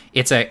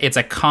it's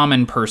a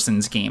common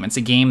person's game. It's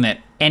a game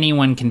that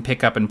anyone can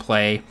pick up and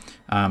play.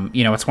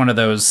 It's one of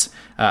those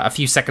a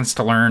few seconds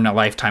to learn, a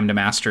lifetime to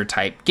master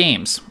type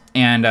games.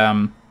 And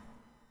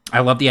I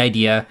love the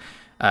idea.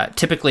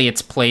 Typically,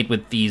 it's played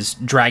with these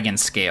dragon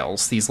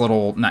scales, these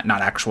little, not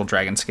actual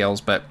dragon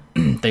scales, but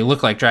they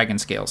look like dragon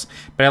scales.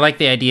 But I like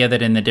the idea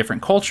that in the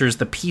different cultures,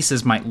 the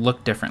pieces might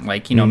look different.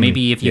 Like,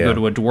 maybe if you go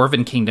to a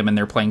dwarven kingdom and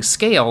they're playing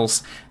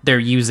scales, they're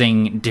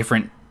using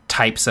different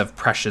types of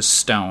precious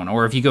stone.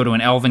 Or if you go to an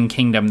elven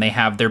kingdom, they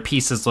have their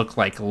pieces look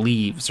like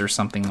leaves or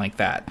something like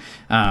that.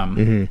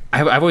 I've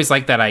always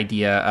liked that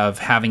idea of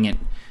having it,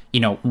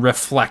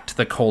 reflect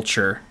the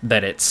culture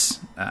that it's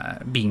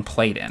being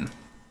played in.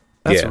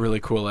 That's a really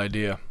cool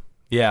idea.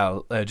 Yeah,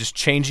 just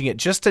changing it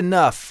just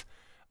enough.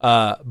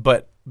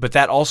 But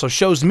that also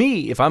shows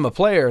me, if I'm a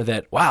player,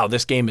 that, wow,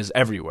 this game is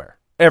everywhere.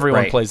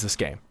 Everyone plays this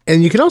game.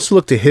 And you can also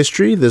look to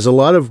history. There's a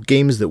lot of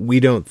games that we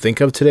don't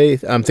think of today.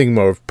 I'm thinking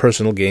more of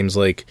personal games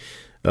like,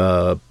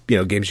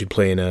 games you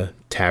play in a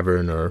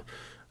tavern or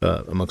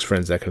amongst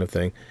friends, that kind of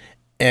thing.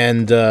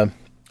 And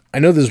I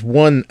know there's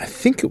one, I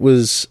think it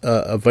was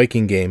a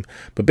Viking game,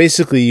 but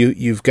basically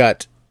you've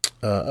got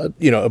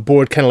a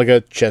board kind of like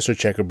a chess or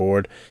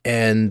checkerboard,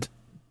 and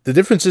the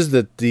difference is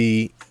that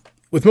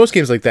with most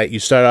games like that, you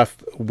start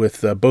off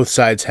with both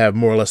sides have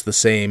more or less the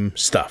same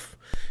stuff.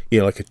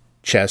 Like a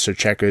chess or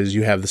checkers,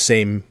 you have the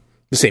same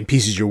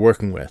pieces you're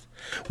working with.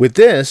 With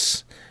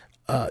this,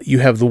 you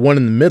have the one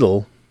in the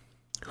middle,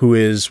 who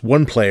is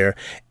one player,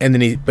 and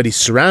then he's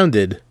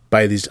surrounded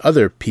by these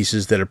other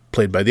pieces that are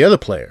played by the other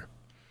player,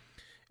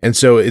 and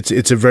so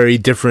it's a very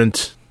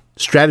different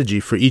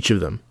strategy for each of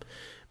them,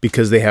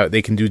 because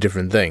they can do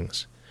different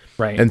things.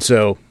 Right. And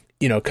so,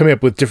 coming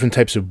up with different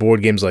types of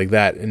board games like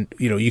that, and,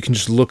 you can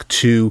just look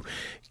to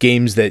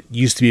games that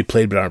used to be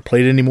played but aren't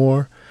played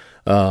anymore,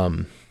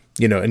 and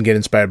get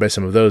inspired by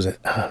some of those.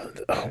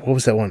 What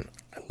was that one?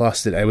 I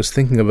lost it. I was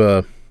thinking of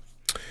there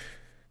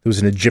was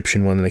an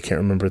Egyptian one that I can't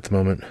remember at the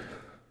moment.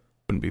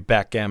 Wouldn't be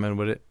backgammon,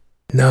 would it?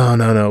 No.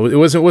 It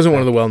wasn't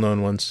one of the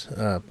well-known ones.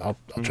 I'll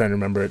try and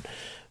remember it.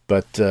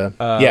 But,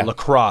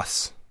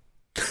 lacrosse.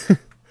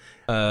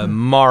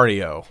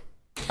 Mario.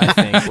 I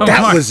think.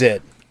 That was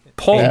it.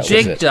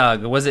 Dig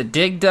Dug. Was it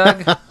Dig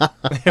Dug?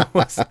 It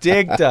was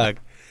Dig Dug.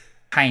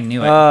 I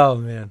knew it. Oh,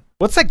 man.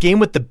 What's that game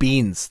with the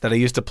beans that I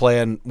used to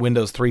play on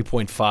Windows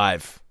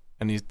 3.5?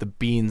 And the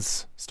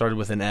beans started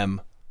with an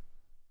M.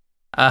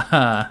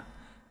 I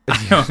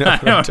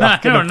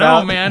don't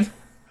know, man.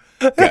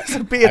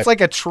 It's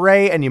like a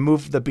tray, and you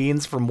move the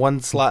beans from one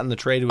slot in the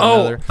tray to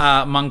another.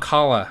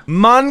 Mancala.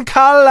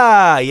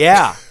 Mancala!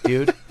 Yeah,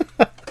 dude.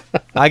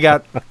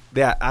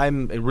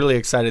 I'm really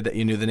excited that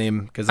you knew the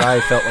name, because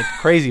I felt like a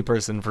crazy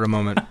person for a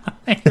moment.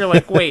 You're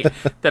like, wait,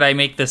 did I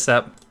make this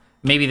up?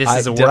 Maybe this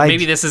is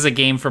maybe this is a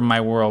game from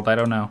my world. I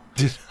don't know.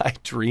 Did I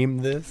dream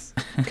this?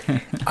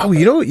 Oh,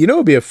 you know,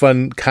 it'd be a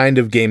fun kind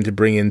of game to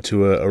bring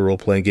into a role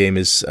playing game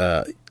is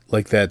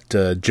like that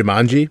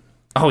Jumanji.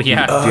 Oh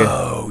yeah.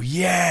 Oh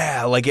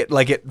yeah. Like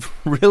it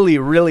really,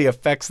 really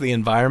affects the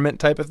environment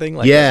type of thing.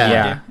 Like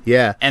Yeah.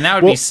 And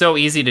that would be so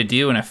easy to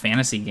do in a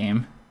fantasy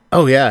game.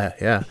 Oh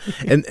yeah.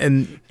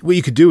 And what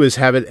you could do is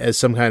have it as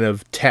some kind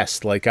of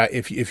test. Like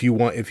if you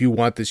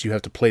want this, you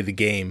have to play the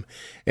game,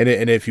 and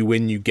if you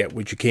win, you get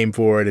what you came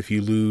for, and if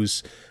you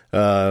lose,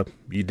 you're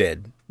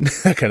dead.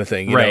 That kind of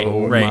thing. You right.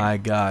 know? Oh my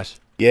gosh.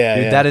 Yeah,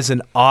 Dude, yeah. that is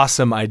an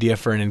awesome idea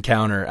for an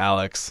encounter,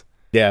 Alex.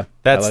 Yeah.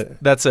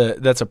 That's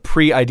a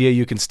pre-idea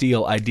you can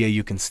steal. Idea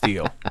you can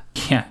steal.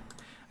 Yeah.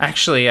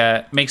 Actually,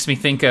 makes me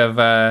think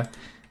of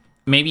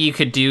maybe you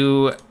could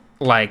do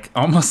like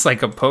almost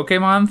like a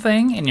Pokemon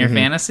thing in your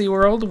fantasy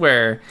world,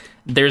 where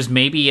there's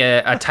maybe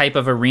a type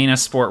of arena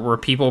sport where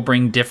people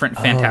bring different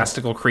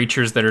fantastical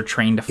creatures that are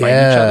trained to fight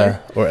each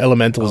other. Or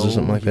elementals or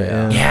something like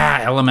that.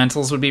 Yeah,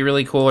 elementals would be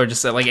really cool, or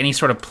just like any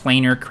sort of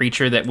planar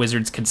creature that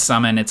wizards could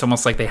summon. It's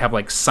almost like they have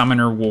like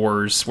summoner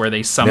wars where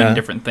they summon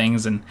different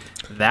things, and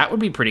that would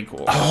be pretty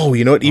cool. Oh,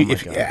 you know what?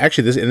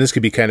 Actually, this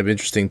could be kind of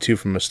interesting too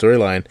from a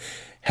storyline.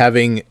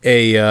 Having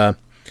an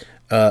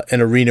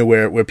arena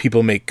where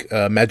people make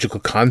magical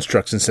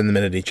constructs and send them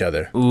in at each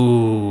other.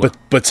 Ooh,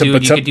 but you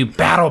could do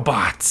battle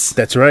bots.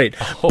 That's right.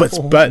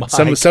 But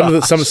some of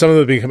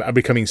them are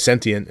becoming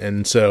sentient,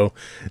 and so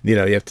you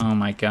have to. Oh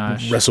my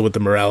gosh! Wrestle with the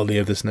morality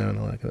of this now and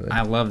all that kind of thing.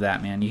 I love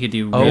that, man. You could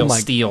do real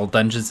steel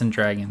Dungeons and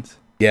Dragons.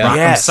 Yeah,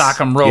 Rock'em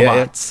Sock'em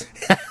robots.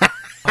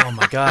 Oh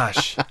my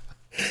gosh!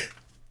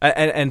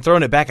 And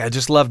throwing it back, I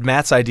just loved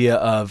Matt's idea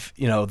of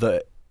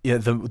the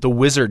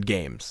wizard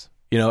games.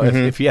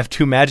 If you have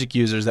two Magic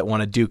users that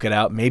want to duke it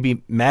out,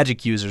 maybe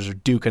Magic users are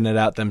duking it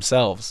out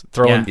themselves,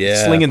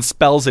 slinging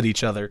spells at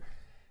each other,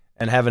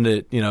 and having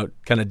to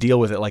kind of deal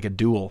with it like a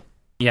duel.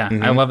 Yeah,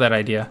 I love that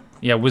idea.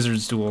 Yeah,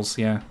 wizards duels.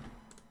 Yeah.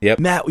 Yep.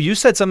 Matt, you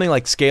said something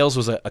like Scales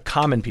was a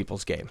common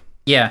people's game.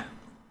 Yeah.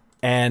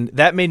 And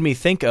that made me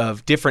think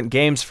of different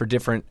games for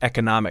different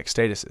economic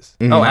statuses.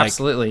 Mm-hmm. Oh,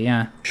 absolutely,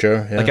 yeah.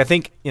 Sure. Yeah. Like I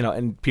think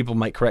and people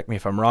might correct me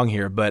if I'm wrong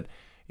here, but.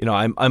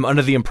 I'm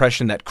under the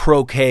impression that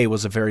croquet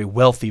was a very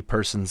wealthy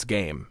person's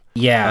game.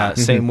 Yeah.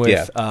 Same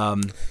with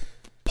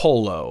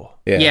polo.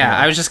 Yeah,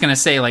 I was just gonna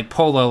say like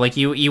polo. Like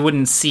you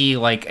wouldn't see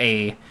like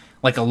a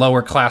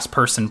lower class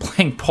person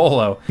playing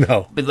polo.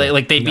 No. But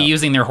like they'd be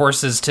using their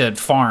horses to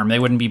farm. They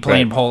wouldn't be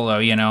playing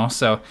polo.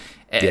 So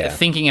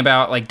thinking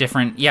about like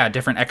different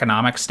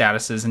economic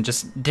statuses and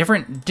just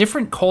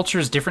different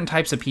cultures, different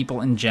types of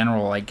people in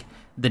general. Like.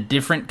 The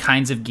different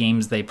kinds of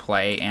games they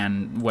play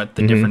and what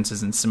the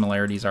differences and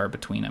similarities are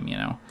between them,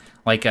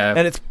 Like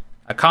a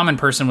common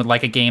person would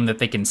like a game that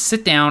they can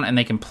sit down and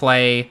they can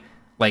play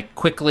like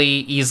quickly,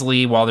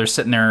 easily while they're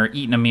sitting there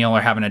eating a meal or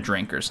having a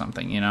drink or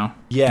something,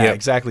 Yeah,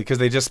 exactly, because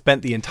they just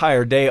spent the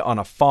entire day on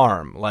a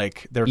farm.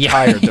 Like, they're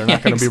tired. They're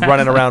not going to be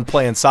running around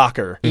playing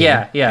soccer.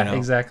 Yeah,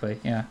 exactly,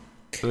 yeah.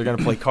 So they're going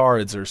to play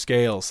cards or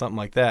scales, something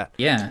like that.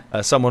 Yeah.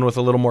 Someone with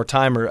a little more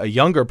time or a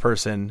younger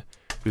person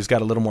who's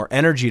got a little more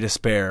energy to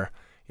spare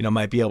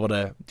might be able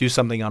to do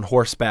something on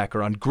horseback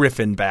or on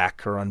griffin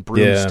back or on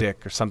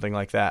broomstick or something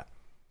like that.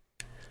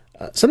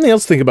 Something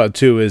else to think about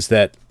too is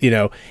that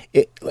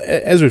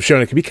as we've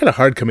shown, it can be kind of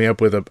hard coming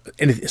up with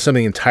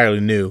something entirely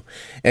new,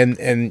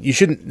 and you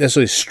shouldn't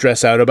necessarily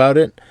stress out about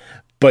it,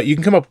 but you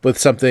can come up with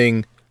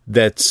something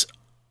that's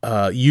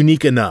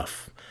unique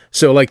enough.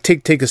 So, like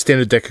take a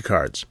standard deck of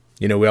cards.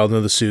 We all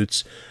know the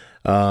suits.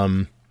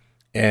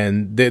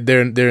 And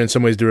they're in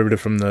some ways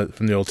derivative from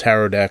the old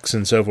tarot decks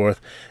and so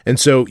forth, and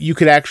so you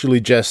could actually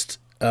just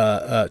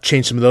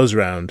change some of those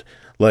around,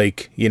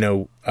 like we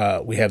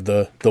have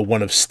the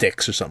one of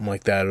sticks or something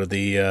like that, or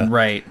the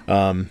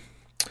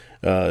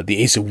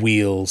ace of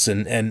wheels,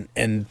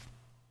 and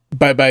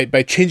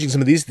by changing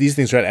some of these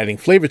things around, adding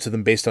flavor to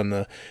them based on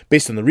the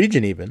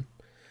region, even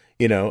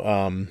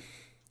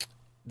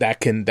that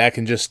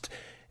can just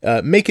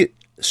make it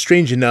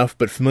strange enough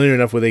but familiar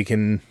enough where they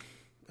can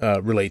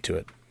relate to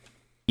it.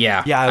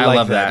 Yeah, I like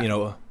love that.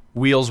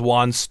 Wheels,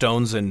 wands,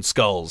 stones, and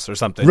skulls, or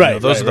something. Right,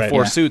 those are the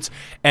four suits,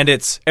 and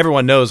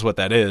everyone knows what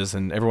that is,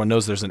 and everyone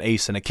knows there's an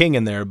ace and a king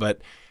in there.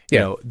 But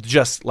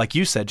just like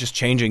you said, just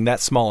changing that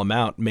small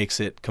amount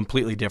makes it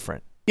completely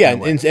different. Yeah,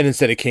 and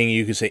instead of king,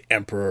 you could say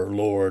emperor,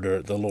 lord,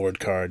 or the lord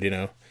card.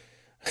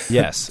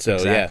 Yes, so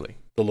exactly.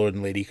 The lord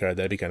and lady card,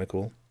 that'd be kind of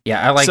cool.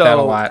 Yeah, I like that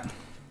a lot.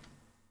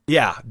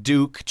 Yeah,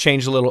 Duke,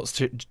 change some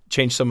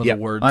of the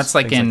words. Well, that's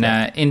like things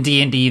in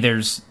D&D,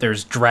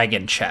 there's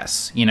dragon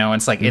chess.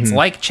 It's like it's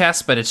like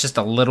chess, but it's just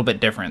a little bit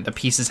different. The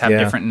pieces have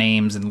different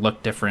names and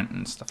look different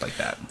and stuff like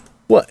that.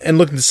 Well, and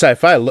looking to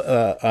sci-fi,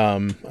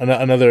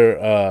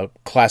 another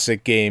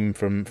classic game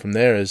from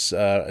there is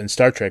in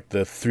Star Trek, the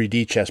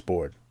 3D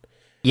chessboard.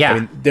 Yeah, I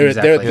mean,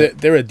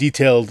 there are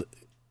detailed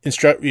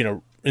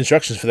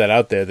instructions for that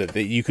out there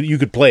that you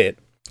could play it.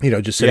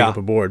 Just setting up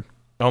a board.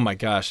 Oh my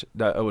gosh,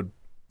 that would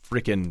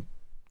freaking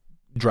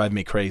drive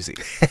me crazy.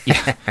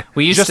 Yeah,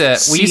 we used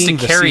to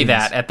carry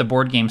that at the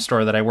board game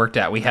store that I worked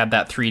at. We had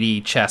that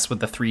 3D chess with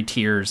the 3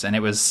 tiers, and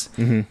it was.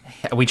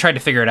 We tried to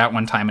figure it out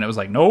one time, and it was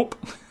like, nope.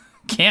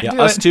 Can't do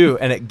us it. too,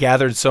 and it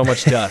gathered so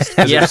much dust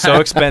because it was so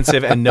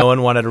expensive, and no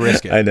one wanted to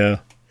risk it. I know,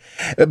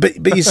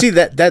 but you see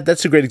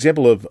that's a great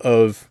example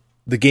of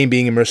the game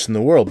being immersed in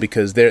the world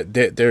because they're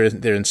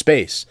in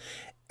space,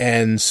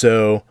 and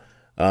so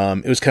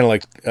it was kind of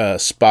like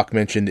Spock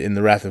mentioned in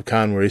The Wrath of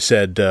Khan, where he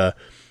said,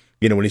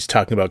 when he's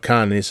talking about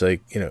Khan, and he's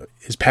like,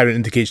 his pattern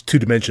indicates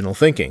 2-dimensional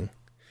thinking,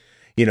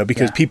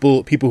 because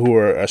people who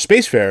are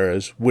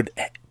spacefarers would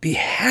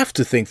have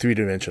to think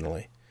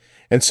 3-dimensionally.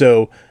 And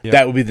so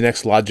that would be the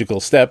next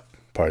logical step,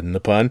 pardon the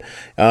pun,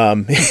 in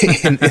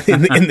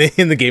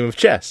the game of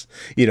chess,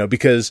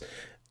 because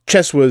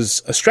chess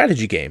was a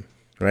strategy game,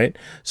 right?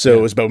 So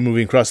it was about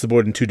moving across the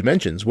board in 2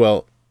 dimensions.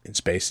 Well, in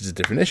space, it's a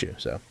different issue.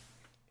 So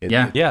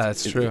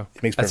that's true.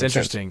 It makes that's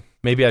interesting. sense.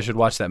 Maybe I should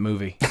watch that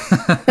movie.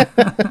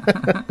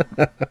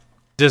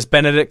 Does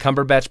Benedict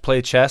Cumberbatch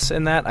play chess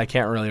in that? I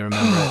can't really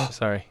remember it.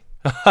 Sorry.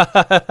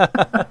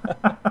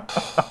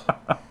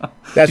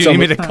 Do you need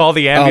me to call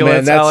the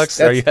ambulance, Alex?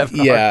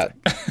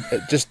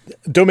 Just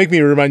don't make me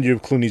remind you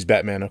of Clooney's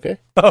Batman, okay?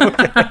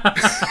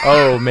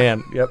 Oh,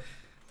 man. Yep.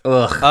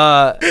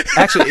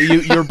 Actually,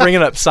 you were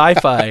bringing up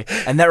sci-fi,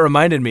 and that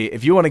reminded me,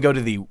 if you want to go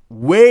to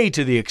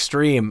the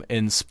extreme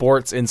in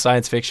sports, in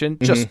science fiction,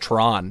 just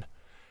Tron.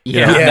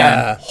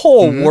 That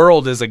whole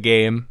world is a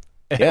game.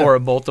 Or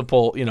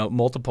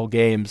multiple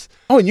games.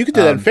 Oh, and you could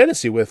do that in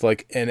fantasy with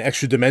like an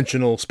extra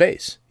dimensional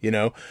space,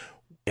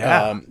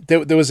 Yeah.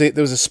 There was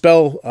a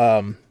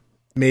spell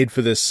made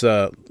for this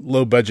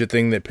low budget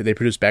thing that they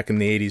produced back in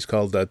the 80s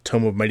called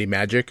Tome of Mighty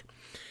Magic,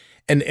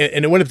 and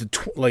it went up to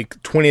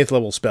 20th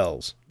level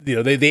spells.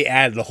 They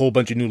added a whole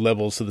bunch of new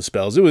levels to the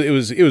spells. It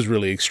was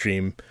really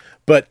extreme,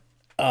 but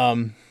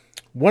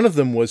one of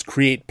them was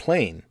create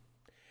plane,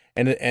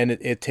 and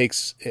it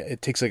takes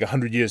like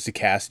 100 years to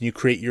cast, and you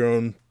create your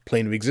own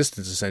plane of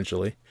existence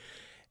essentially,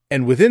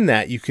 and within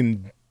that you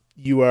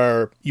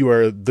are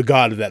the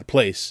god of that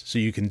place, so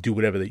you can do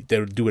whatever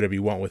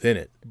you want within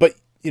it. But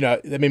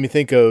that made me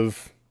think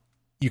of,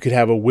 you could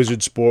have a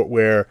wizard sport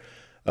where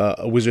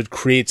a wizard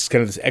creates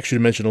kind of this extra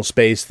dimensional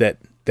space that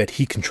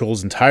he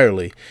controls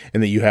entirely,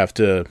 and that you have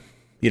to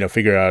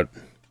figure out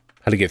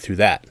how to get through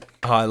that.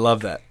 Oh, I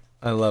love that.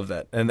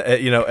 And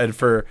and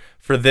for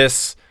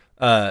this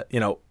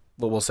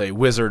we'll say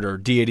wizard or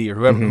deity or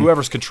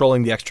whoever's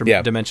controlling the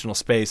extra dimensional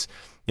space,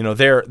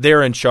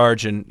 they're in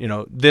charge, and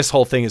this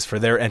whole thing is for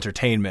their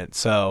entertainment.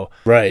 So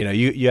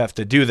you have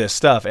to do this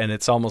stuff, and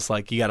it's almost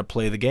like you got to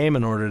play the game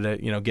in order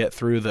to get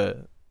through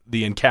the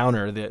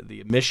encounter,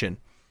 the mission.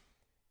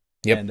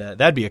 Yep. And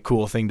that'd be a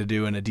cool thing to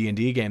do in a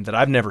D&D game that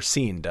I've never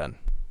seen done.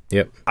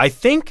 Yep. I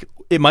think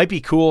it might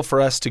be cool for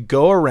us to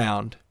go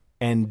around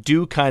and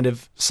do kind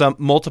of some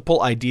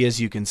multiple ideas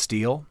you can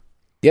steal.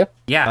 Yep.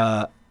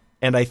 Yeah.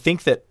 And I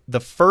think that the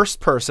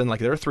first person, like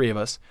there are 3 of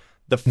us,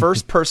 the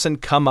first person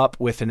come up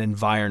with an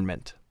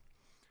environment.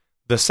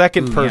 The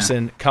second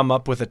person come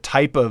up with a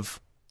type of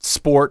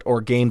sport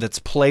or game that's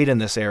played in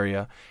this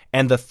area.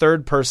 And the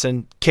third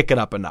person kick it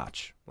up a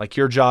notch. Like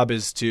your job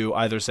is to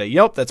either say,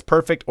 yep, that's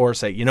perfect, or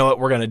say, you know what,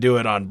 we're going to do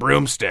it on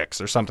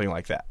broomsticks or something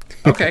like that.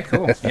 Okay,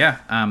 cool. Yeah.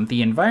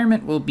 The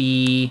environment will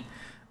be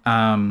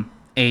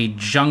a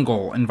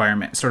jungle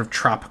environment, sort of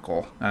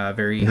tropical,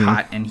 very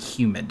hot and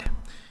humid.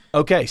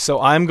 Okay, so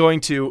I'm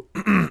going to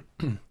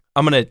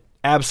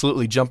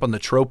absolutely jump on the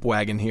trope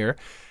wagon here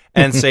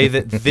and say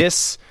that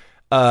this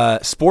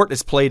sport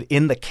is played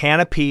in the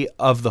canopy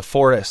of the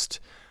forest,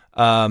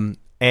 and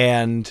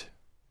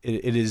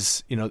it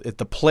is,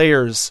 the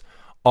players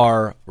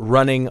are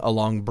running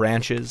along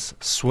branches,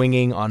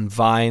 swinging on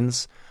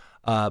vines,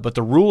 but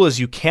the rule is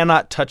you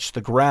cannot touch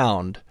the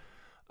ground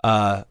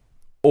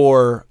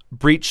or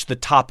breach the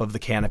top of the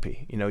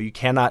canopy. You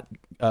cannot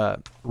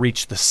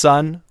reach the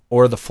sun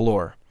or the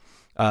floor.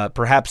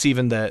 Perhaps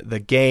even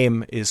the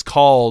game is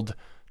called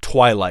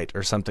Twilight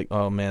or something.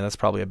 Oh man, that's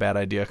probably a bad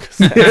idea because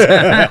with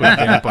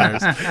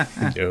vampires.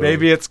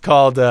 Maybe it's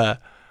called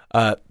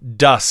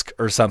Dusk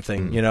or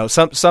something.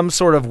 Some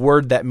sort of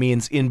word that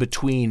means in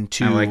between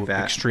two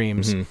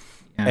extremes.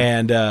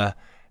 Yeah.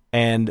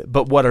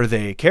 But what are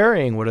they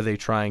carrying? What are they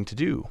trying to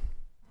do?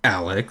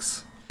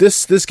 Alex,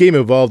 this game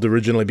evolved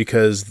originally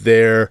because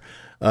they're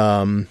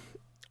either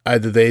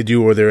they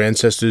do or their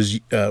ancestors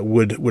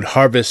would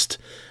harvest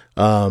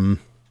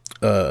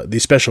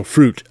special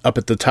fruit up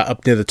at the top,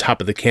 up near the top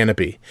of the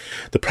canopy.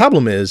 The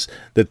problem is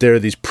that there are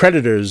these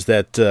predators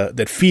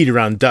that feed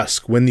around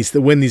dusk when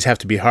these have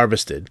to be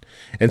harvested,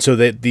 and so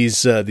that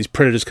these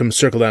predators come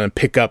circle down and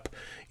pick up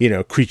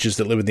creatures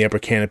that live in the upper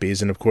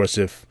canopies, and of course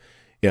if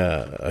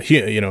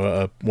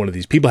one of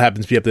these people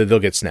happens to be up there, they'll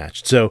get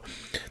snatched. So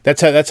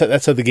that's how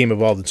the game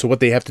evolved. And so what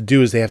they have to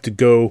do is they have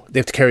to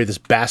carry this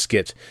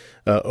basket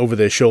over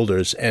their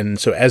shoulders, and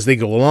so as they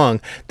go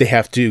along, they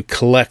have to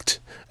collect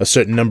a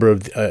certain number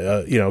of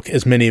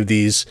as many of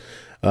these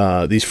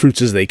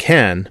fruits as they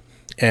can,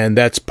 and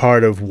that's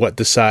part of what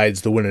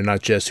decides the winner,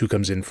 not just who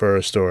comes in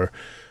first or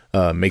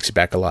makes it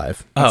back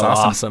alive. That's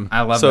awesome.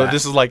 I love so that.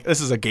 this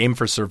is a game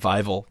for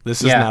survival.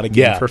 This is not a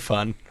game for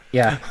fun.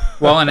 Yeah.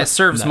 Well, and it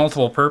serves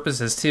multiple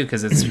purposes too,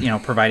 because it's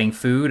providing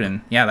food,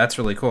 and that's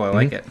really cool. I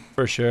like it.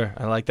 For sure.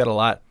 I like that a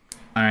lot.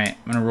 All right,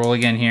 I'm gonna roll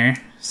again here.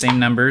 Same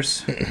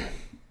numbers.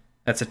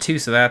 That's a 2,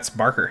 so that's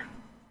Barker.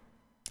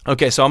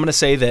 Okay, so I'm going to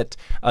say that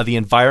the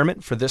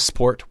environment for this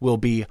sport will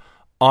be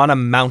on a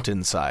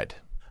mountainside.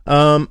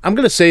 I'm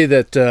going to say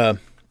that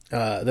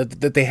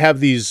that they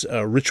have these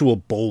ritual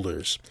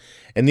boulders,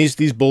 and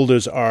these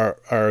boulders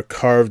are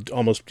carved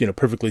almost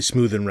perfectly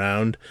smooth and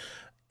round,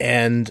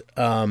 and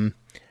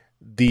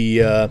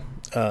the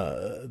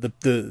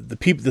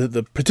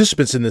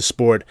participants in this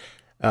sport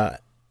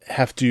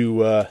have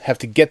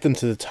to get them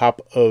to the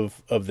top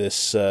of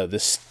this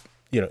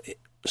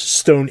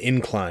stone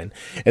incline,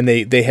 and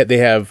they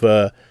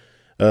have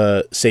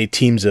say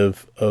teams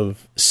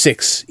of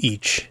 6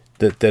 each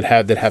that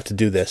have to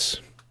do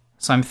this.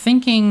 So I'm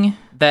thinking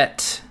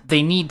that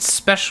they need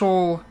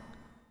special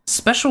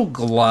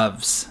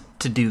gloves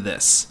to do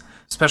this.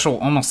 Special,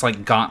 almost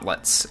like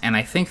gauntlets, and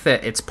I think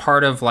that it's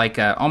part of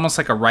almost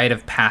like a rite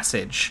of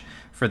passage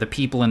for the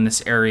people in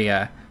this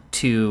area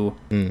to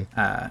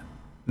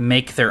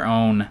make their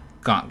own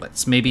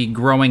gauntlets. Maybe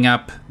growing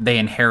up, they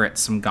inherit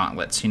some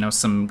gauntlets.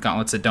 Some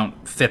gauntlets that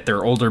don't fit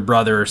their older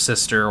brother or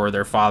sister or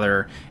their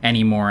father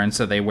anymore, and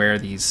so they wear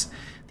these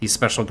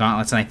special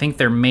gauntlets. And I think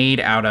they're made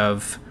out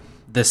of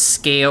the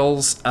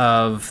scales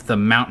of the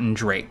mountain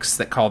drakes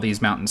that call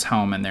these mountains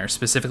home, and they're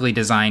specifically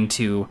designed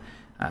to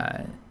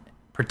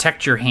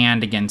protect your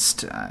hand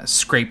against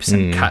scrapes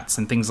and cuts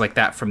and things like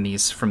that from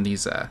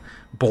these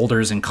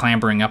boulders and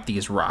clambering up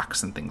these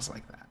rocks and things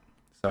like that.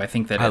 So I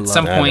think that at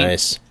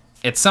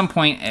some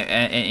point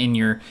in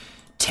your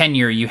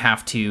tenure, you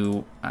have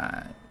to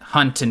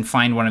hunt and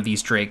find one of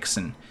these drakes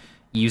and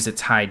use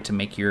its hide to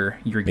make your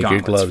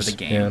gauntlets for the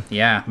game.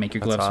 Yeah, make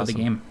your gloves for the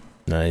game.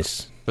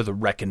 Nice. For the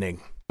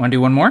reckoning. Want to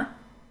do one more?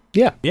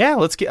 Yeah. Yeah,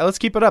 let's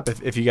keep it up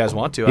if you guys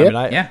want to.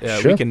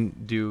 Sure. We can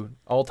do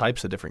all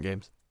types of different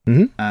games.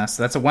 Mm-hmm.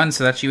 So that's a 1,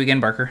 so that's you again,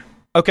 Barker.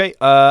 Okay,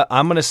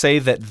 I'm going to say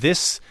that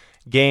this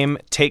game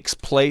takes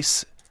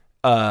place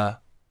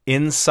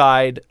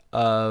indoors.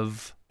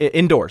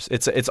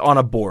 It's on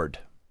a board.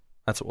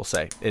 That's what we'll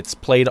say. It's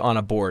played on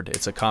a board.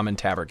 It's a common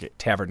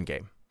tavern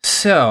game.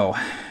 So,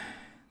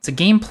 it's a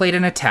game played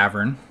in a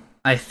tavern.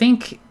 I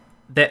think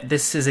that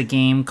this is a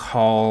game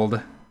called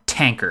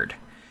Tankard.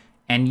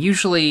 And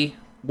usually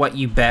what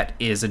you bet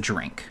is a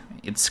drink.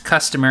 It's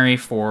customary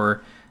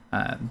for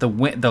the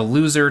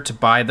loser to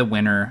buy the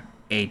winner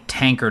a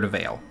tankard of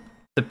ale.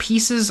 The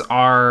pieces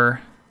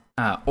are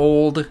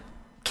old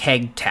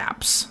keg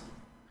taps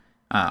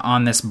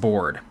on this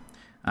board.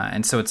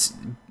 And so it's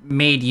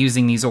made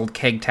using these old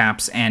keg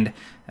taps, and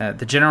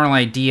the general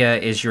idea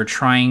is you're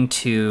trying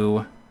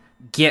to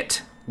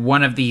get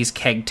one of these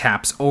keg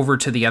taps over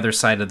to the other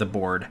side of the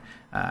board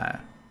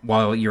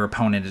while your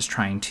opponent is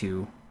trying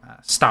to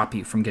stop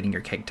you from getting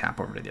your keg tap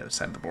over to the other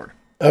side of the board.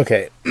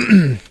 Okay,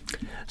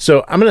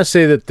 so I'm going to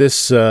say that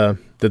this that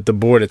the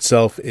board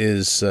itself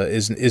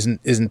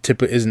isn't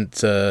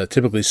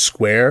typically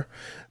square,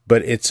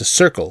 but it's a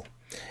circle,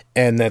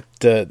 and that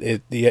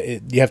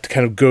you have to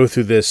kind of go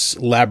through this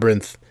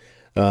labyrinth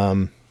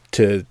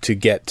to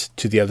get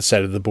to the other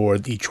side of the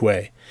board each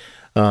way.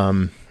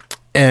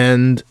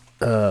 And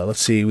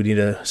let's see, we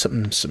need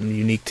something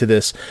unique to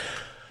this.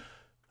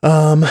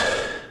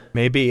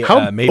 Maybe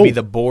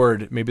the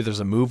board. Maybe there's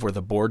a move where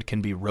the board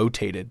can be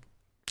rotated.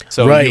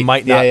 So you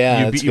might not.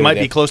 You might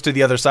be close to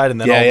the other side,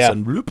 and then all of a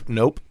sudden, whoop,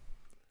 nope.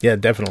 Yeah,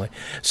 definitely.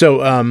 So,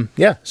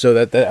 so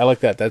that I like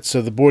that. That's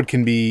so the board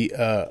can be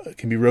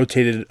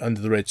rotated under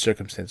the right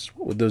circumstances.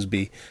 What would those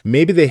be?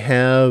 Maybe they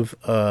have.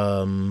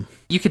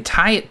 You could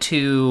tie it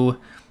to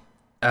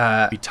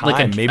like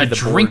a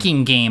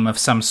drinking game of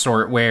some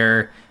sort,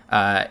 where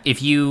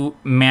if you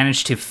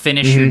manage to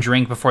finish your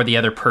drink before the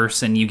other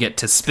person, you get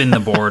to spin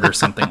the board or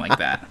something like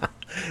that.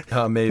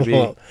 Maybe.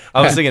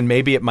 I was thinking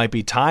maybe it might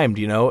be timed,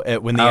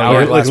 when the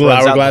hourglass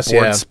runs out, the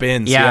board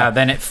spins. Yeah,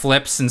 then it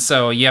flips, and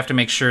so you have to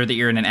make sure that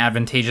you're in an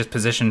advantageous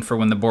position for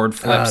when the board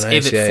flips.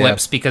 Nice. If it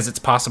flips, because it's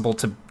possible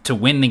to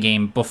win the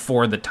game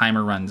before the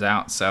timer runs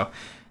out. So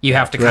you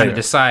have to kind of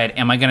decide,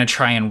 am I going to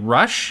try and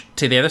rush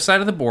to the other side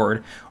of the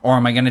board, or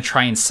am I going to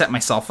try and set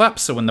myself up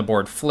so when the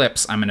board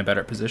flips, I'm in a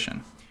better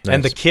position? Nice.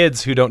 And the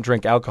kids who don't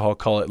drink alcohol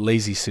call it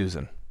Lazy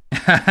Susan.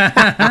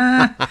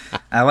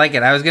 I like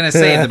it. I was gonna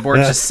say the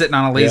board's just sitting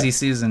on a lazy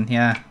Susan.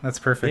 Yeah, that's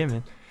perfect. Yeah,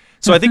 man.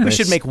 So I think we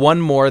should make one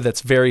more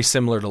that's very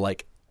similar to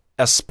like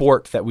a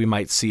sport that we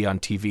might see on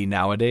TV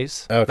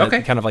nowadays.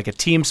 Okay. Kind of like a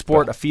team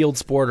sport, a field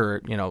sport,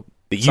 or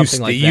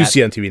something like that. you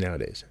see on TV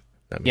nowadays.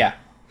 Yeah.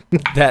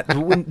 that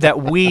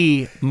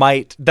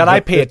I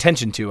pay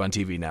attention to on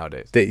TV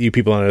nowadays. That you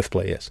people on Earth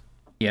play, yes.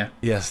 Yeah.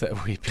 Yes,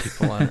 that we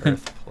people on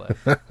Earth play.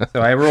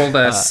 So I rolled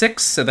a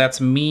 6, so that's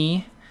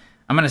me.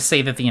 I'm going to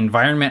say that the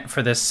environment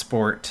for this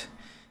sport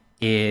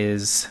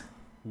is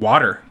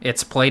water.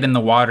 It's played in the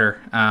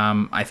water.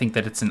 I think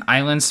that it's an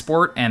island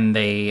sport, and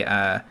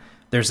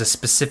there's a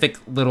specific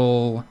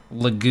little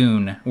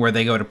lagoon where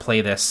they go to play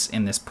this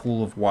in this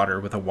pool of water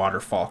with a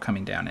waterfall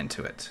coming down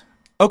into it.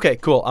 Okay,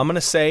 cool. I'm going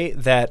to say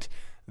that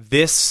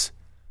this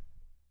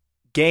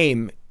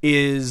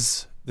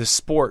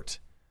sport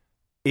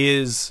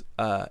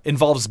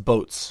involves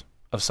boats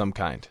of some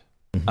kind.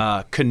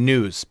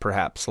 Canoes,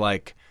 perhaps,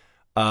 like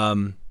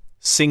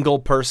single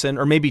person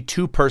or maybe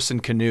 2-person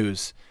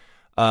canoes.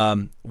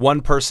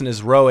 One person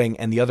is rowing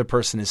and the other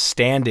person is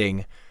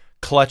standing,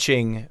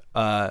 clutching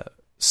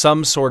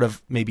some sort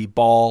of maybe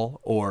ball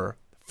or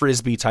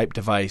frisbee type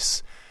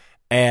device,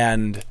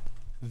 and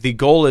the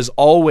goal is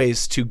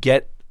always to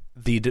get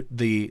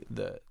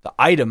the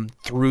item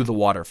through the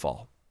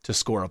waterfall to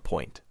score a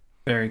point.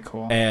 Very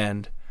cool.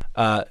 And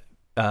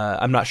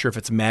I'm not sure if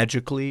it's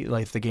magically,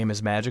 like if the game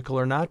is magical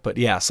or not, but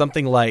yeah,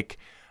 something like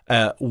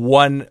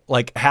one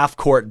like half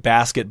court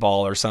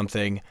basketball or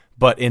something,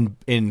 but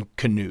in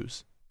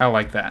canoes. I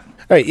like that.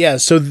 All right, yeah.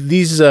 So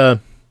these, I'm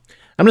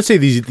gonna say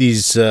these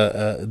things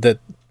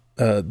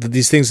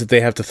that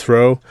they have to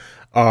throw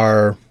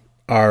are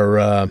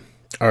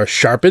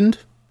sharpened,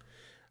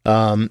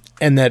 and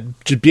that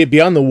just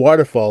beyond the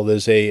waterfall,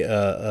 there's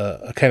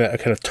a kind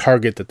of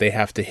target that they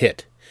have to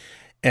hit,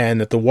 and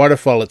that the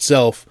waterfall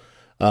itself,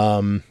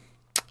 through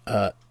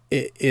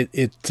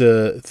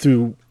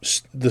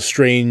the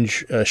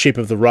strange shape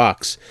of the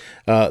rocks,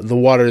 the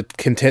water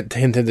can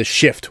tend to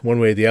shift one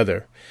way or the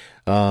other.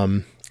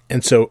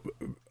 And so,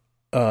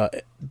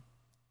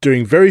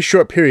 during very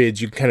short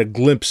periods, you can kind of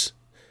glimpse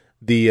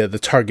the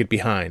target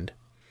behind,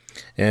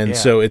 and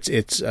so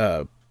it's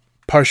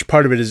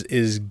part of it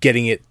is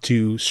getting it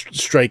to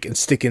strike and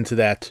stick into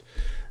that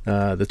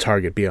the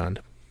target beyond.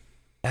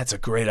 That's a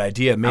great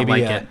idea. Maybe I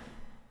like it.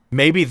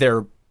 Maybe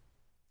they're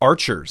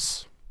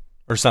archers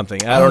or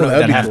something. I don't know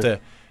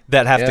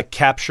that have to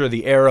capture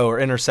the arrow or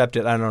intercept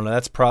it. I don't know.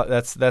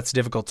 That's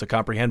difficult to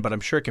comprehend, but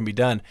I'm sure it can be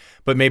done.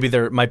 But maybe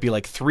there might be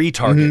like 3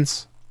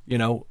 targets.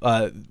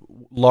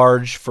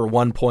 Large for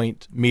 1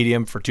 point,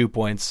 medium for 2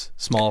 points,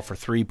 small for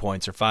 3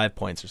 points or 5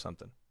 points or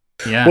something.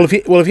 Yeah.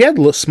 Well, if you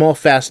had small,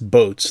 fast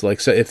boats,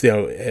 like so if they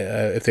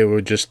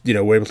were just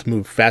were able to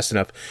move fast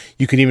enough,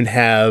 you could even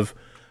have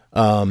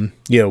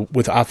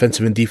with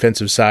offensive and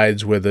defensive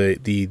sides where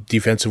the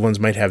defensive ones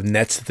might have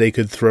nets that they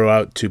could throw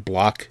out to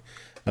block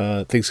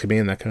things coming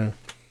in, that kind of.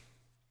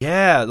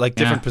 Yeah, like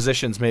different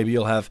positions. Maybe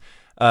you'll have,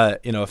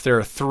 if there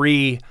are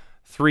three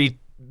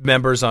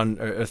members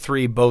on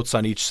 3 boats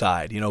on each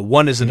side.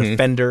 One is a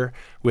defender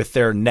with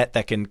their net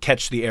that can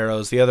catch the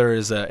arrows. The other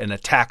is an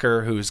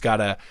attacker who's got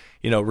to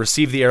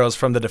receive the arrows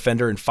from the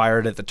defender and fire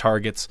it at the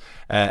targets.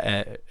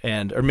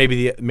 Or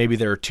maybe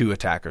there are 2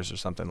 attackers or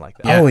something like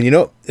that. Oh,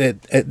 and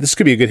this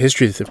could be a good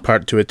history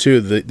part to it too.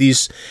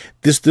 This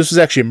was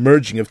actually a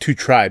merging of 2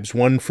 tribes.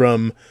 One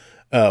from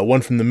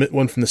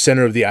the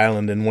center of the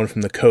island and one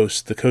from the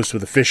coast. The coast were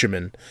the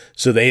fishermen,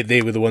 so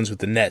they were the ones with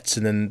the nets,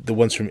 and then the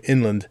ones from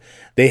inland,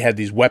 they had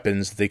these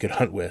weapons that they could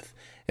hunt with,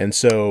 and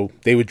so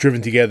they were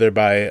driven together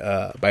by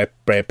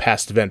a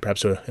past event,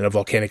 perhaps in a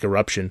volcanic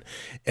eruption,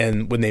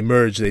 and when they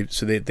merged,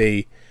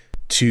 they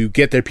to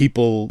get their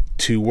people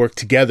to work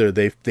together,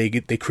 they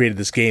created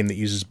this game that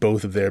uses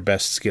both of their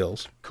best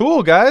skills.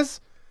 Cool,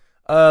 guys.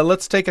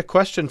 Let's take a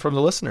question from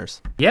the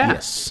listeners. Yeah.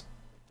 Yes.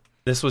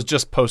 This was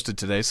just posted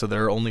today, so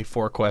there are only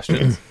 4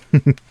 questions.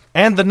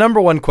 And the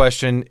number 1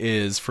 question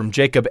is from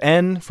Jacob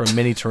N. from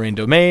Mini Terrain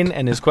Domain,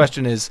 and his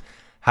question is,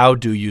 how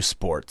do you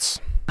sports?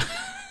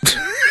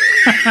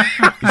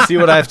 You see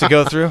what I have to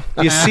go through?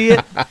 Do you see it?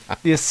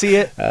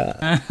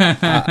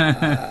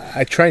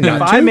 I try not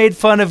to. If I made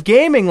fun of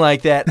gaming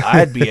like that,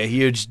 I'd be a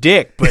huge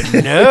dick. But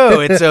no,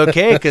 it's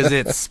okay because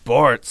it's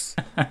sports.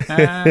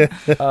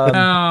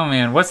 Oh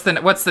man, what's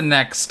the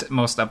next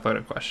most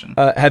upvoted question?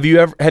 Have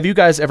you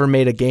guys ever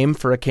made a game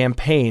for a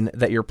campaign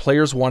that your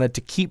players wanted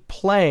to keep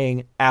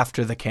playing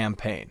after the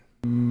campaign?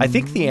 I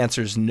think the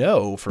answer is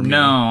no for me.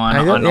 No,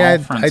 on all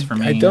fronts for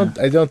me. I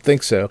don't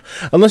think so.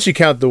 Unless you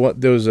count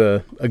there was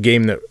a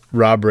game that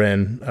Rob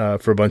ran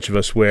for a bunch of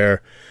us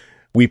where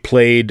we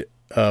played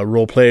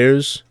role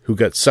players who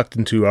got sucked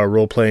into our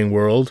role playing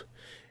world,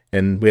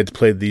 and we had to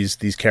play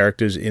these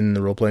characters in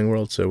the role playing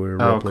world. So we were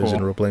role players in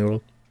the role playing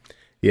world.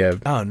 Yeah.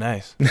 Oh,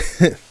 nice.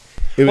 I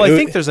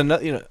think there's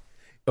another.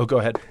 Oh, go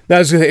ahead. No, I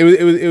was gonna say,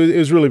 it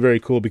was really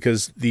very cool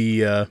because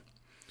we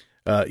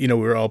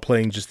were all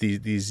playing just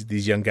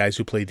these young guys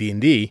who play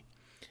D&D,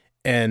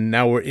 and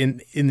now we're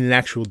in an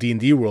actual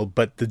D&D world,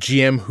 but the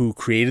GM who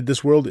created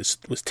this world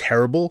was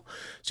terrible.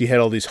 So you had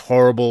all these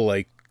horrible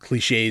like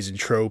cliches and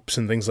tropes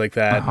and things like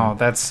that. Oh,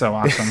 that's so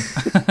awesome.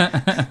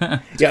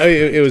 Yeah,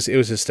 it was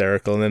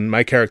hysterical. And then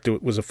my character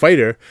was a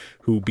fighter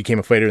who became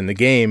a fighter in the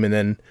game, and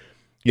then,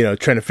 you know,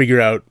 trying to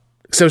figure out,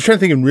 so I was trying to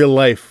think in real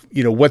life,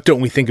 you know, what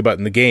don't we think about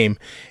in the game?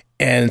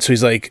 And so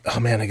he's like, oh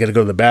man, I got to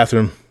go to the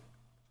bathroom.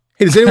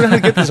 Hey, does anyone know how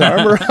to get this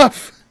armor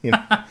off? You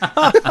know?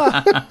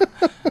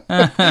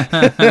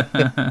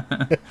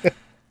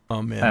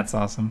 Oh man, That's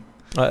awesome.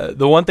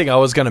 The one thing I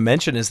was going to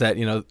mention is that,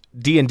 you know,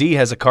 D&D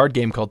has a card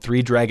game called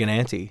Three Dragon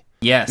Ante,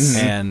 Yes.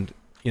 and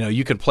you know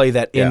you can play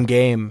that in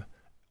game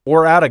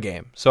or out of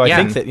game. So I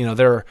think that, you know,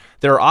 there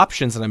are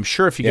options, and I'm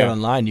sure if you get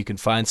online you can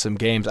find some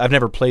games. I've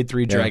never played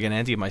Three Dragon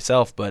Ante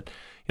myself, but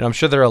you know I'm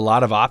sure there are a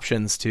lot of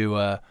options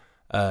to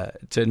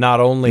not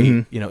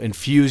only you know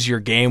infuse your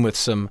game with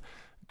some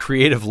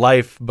creative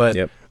life,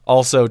 but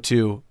also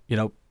to, you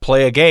know,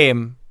 play a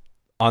game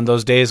on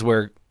those days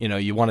where, you know,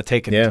 you want to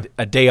take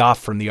a day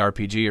off from the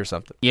RPG or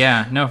something.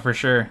 Yeah, no, for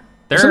sure.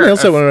 Something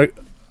else I want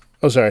to...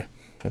 Oh, sorry.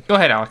 Go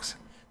ahead, Alex.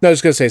 No, I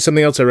was going to say,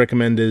 something else I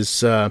recommend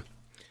is... I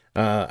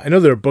know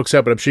there are books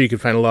out, but I'm sure you can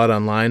find a lot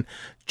online.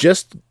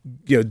 Just,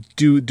 you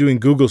know, doing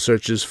Google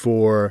searches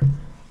for,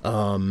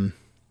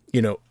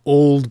 you know,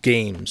 old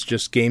games.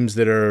 Just games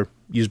that are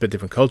used by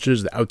different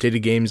cultures, the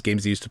outdated games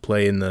they used to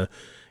play in the,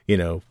 you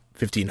know,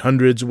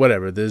 1500s,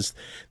 whatever. There's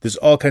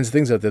all kinds of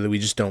things out there that we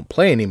just don't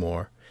play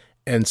anymore.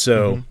 And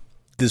so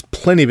there's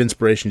plenty of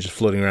inspiration just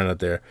floating around out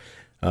there.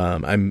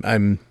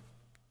 I'm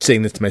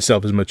saying this to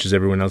myself as much as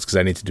everyone else because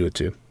I need to do it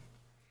too.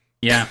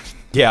 Yeah.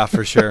 Yeah,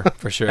 for sure,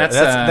 for sure.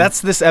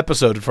 That's this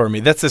episode for me.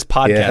 That's this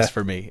podcast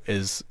for me,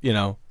 is, you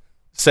know,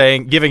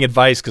 giving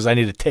advice because I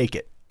need to take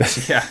it.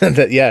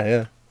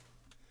 Yeah.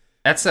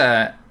 It's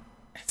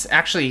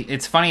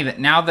funny that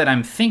now that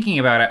I'm thinking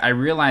about it, I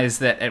realize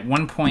that at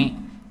one point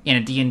in a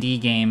D&D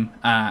game,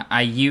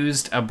 I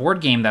used a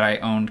board game that I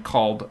owned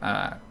called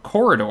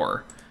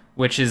Corridor,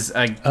 which is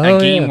a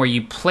game where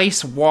you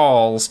place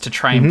walls to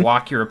try and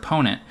block your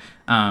opponent.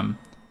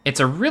 It's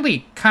a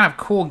really kind of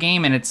cool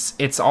game, and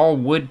it's all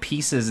wood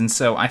pieces, and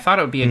so I thought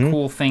it would be a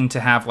cool thing to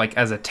have like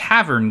as a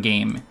tavern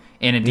game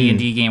in a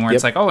D&D game where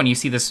it's like, oh, and you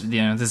see this,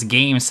 you know, this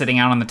game sitting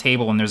out on the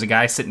table, and there's a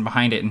guy sitting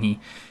behind it, and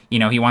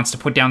he wants to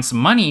put down some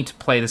money to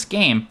play this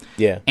game.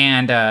 Yeah.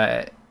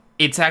 And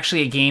it's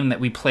actually a game that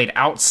we played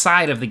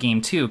outside of the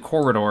game too,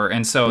 Corridor,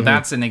 and so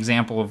that's an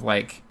example of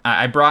like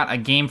I brought a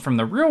game from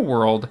the real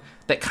world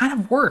that kind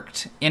of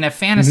worked in a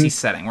fantasy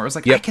setting where it was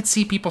like I could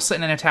see people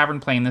sitting in a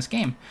tavern playing this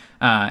game,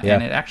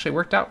 and it actually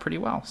worked out pretty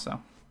well. So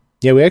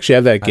yeah, we actually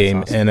have that game,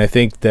 awesome. And I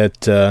think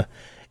that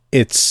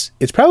it's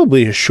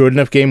probably a short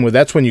enough game where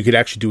that's when you could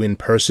actually do in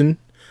person.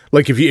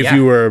 Like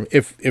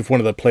if one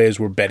of the players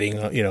were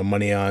betting, you know,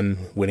 money on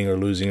winning or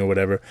losing or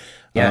whatever,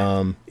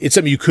 it's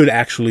something you could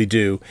actually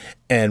do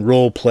and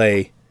role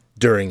play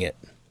during it.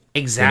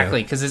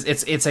 Exactly, because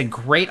it's a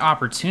great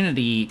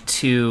opportunity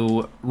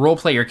to role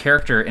play your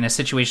character in a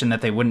situation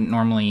that they wouldn't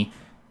normally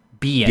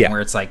be in,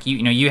 where it's like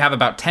you have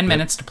about 10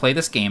 minutes to play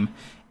this game,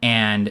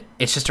 and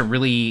it's just a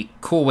really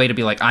cool way to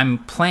be like, I'm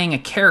playing a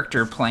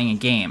character playing a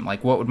game.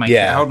 Like, what would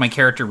how would my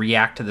character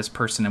react to this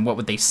person, and what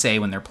would they say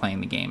when they're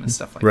playing the game and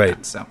stuff like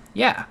that. So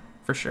yeah,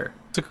 for sure.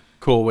 It's a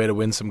cool way to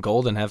win some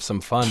gold and have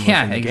some fun.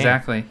 Yeah,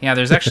 exactly. Yeah,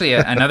 there's actually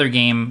another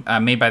game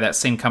made by that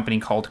same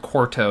company called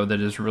Quarto that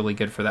is really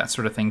good for that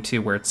sort of thing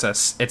too, where it's a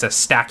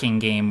stacking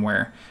game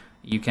where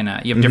you can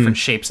you have different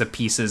shapes of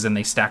pieces and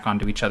they stack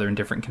onto each other in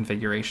different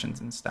configurations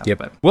and stuff.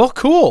 But. Well,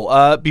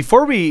 cool.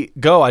 Before we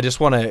go, I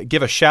just want to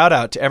give a shout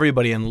out to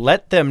everybody and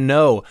let them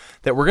know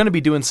that we're going to be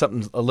doing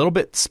something a little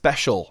bit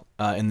special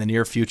in the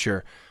near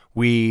future.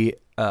 We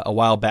a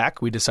while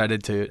back, we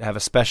decided to have a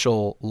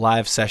special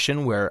live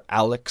session where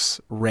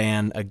Alex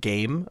ran a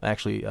game,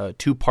 actually a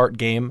 2-part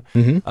game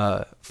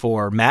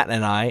for Matt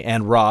and I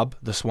and Rob,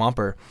 the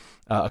Swamper,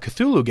 a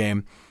Cthulhu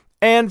game.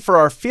 And for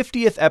our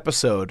 50th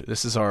episode,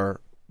 this is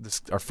our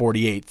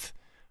 48th.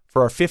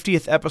 For our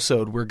 50th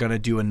episode, we're going to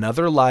do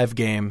another live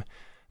game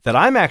that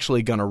I'm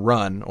actually going to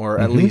run, or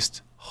at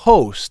least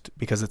host,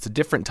 because it's a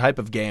different type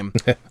of game.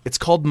 It's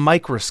called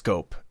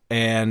Microscope.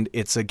 And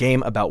it's a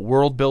game about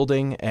world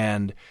building,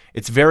 and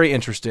it's very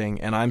interesting,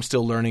 and I'm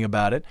still learning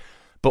about it.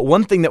 But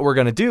one thing that we're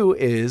going to do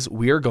is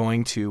we are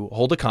going to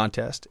hold a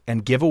contest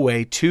and give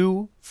away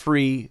 2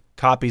 free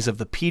copies of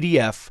the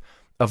PDF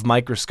of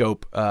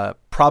Microscope,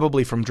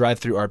 probably from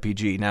Drive-Thru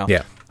RPG. Now,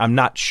 I'm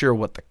not sure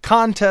what the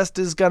contest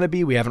is going to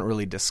be. We haven't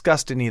really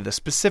discussed any of the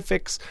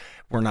specifics.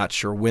 We're not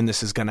sure when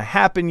this is going to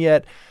happen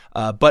yet.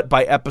 But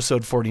by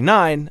episode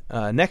 49,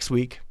 next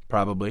week,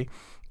 probably,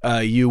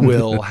 you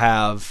will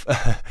have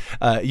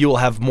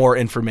more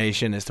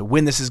information as to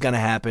when this is going to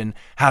happen,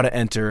 how to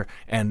enter,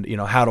 and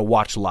how to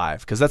watch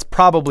live, because that's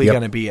probably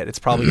going to be it. It's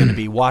probably going to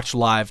be watch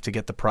live to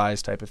get the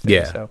prize type of thing.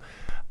 Yeah. So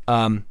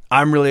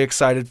I'm really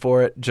excited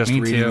for it. Just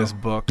reading this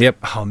book. Yep.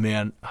 Oh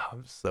man,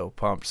 I'm so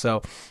pumped.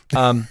 So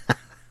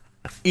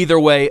Either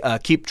way,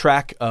 keep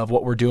track of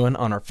what we're doing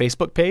on our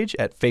Facebook page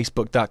at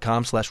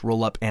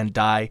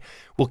facebook.com/rollupanddie.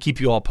 We'll keep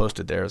you all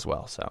posted there as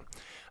well. So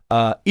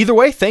either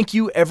way, thank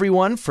you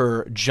everyone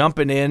for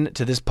jumping in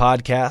to this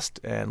podcast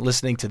and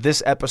listening to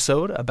this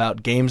episode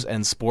about games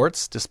and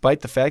sports,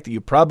 despite the fact that you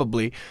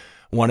probably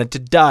wanted to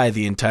die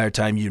the entire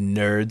time, you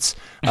nerds.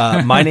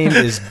 My name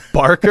is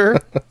Barker.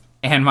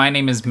 And my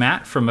name is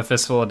Matt from A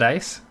Fistful of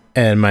Dice.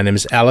 And my name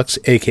is Alex,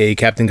 a.k.a.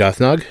 Captain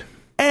Gothnog.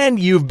 And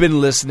you've been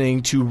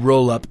listening to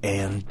Roll Up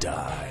and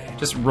Die.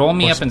 Just roll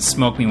me up and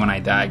smoke me when I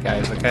die,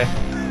 guys, okay?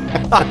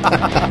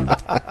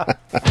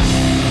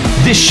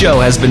 This show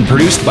has been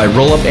produced by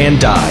Roll Up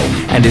and Die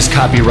and is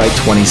copyright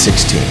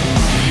 2016.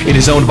 It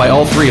is owned by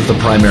all three of the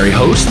primary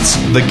hosts.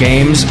 The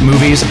games,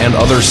 movies, and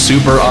other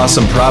super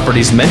awesome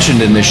properties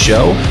mentioned in this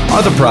show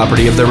are the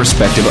property of their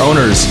respective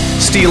owners.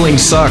 Stealing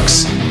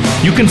sucks.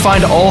 You can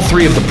find all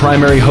three of the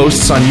primary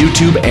hosts on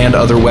YouTube and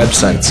other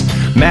websites.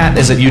 Matt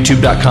is at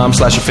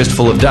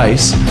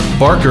youtube.com/afistfulofdice.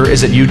 Barker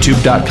is at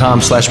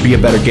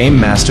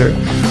youtube.com/beabettergamemaster.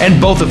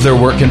 And both of their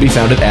work can be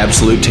found at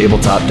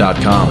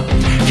absolutetabletop.com.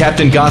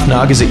 Captain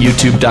Gothnog is at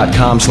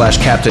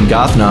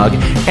youtube.com/CaptainGothnog,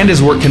 and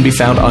his work can be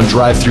found on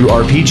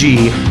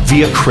DriveThruRPG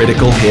via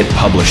Critical Hit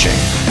Publishing.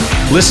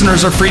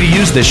 Listeners are free to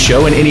use this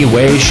show in any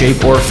way,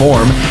 shape, or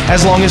form,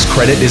 as long as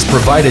credit is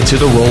provided to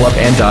the Roll Up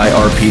and Die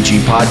RPG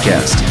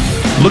podcast.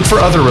 Look for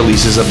other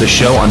releases of the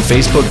show on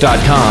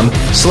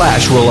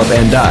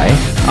Facebook.com/RollUpAndDie,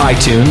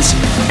 iTunes,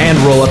 and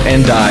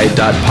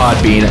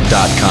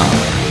RollUpAndDie.podbean.com.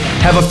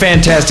 Have a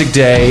fantastic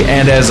day,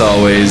 and as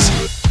always,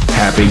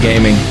 happy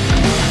gaming.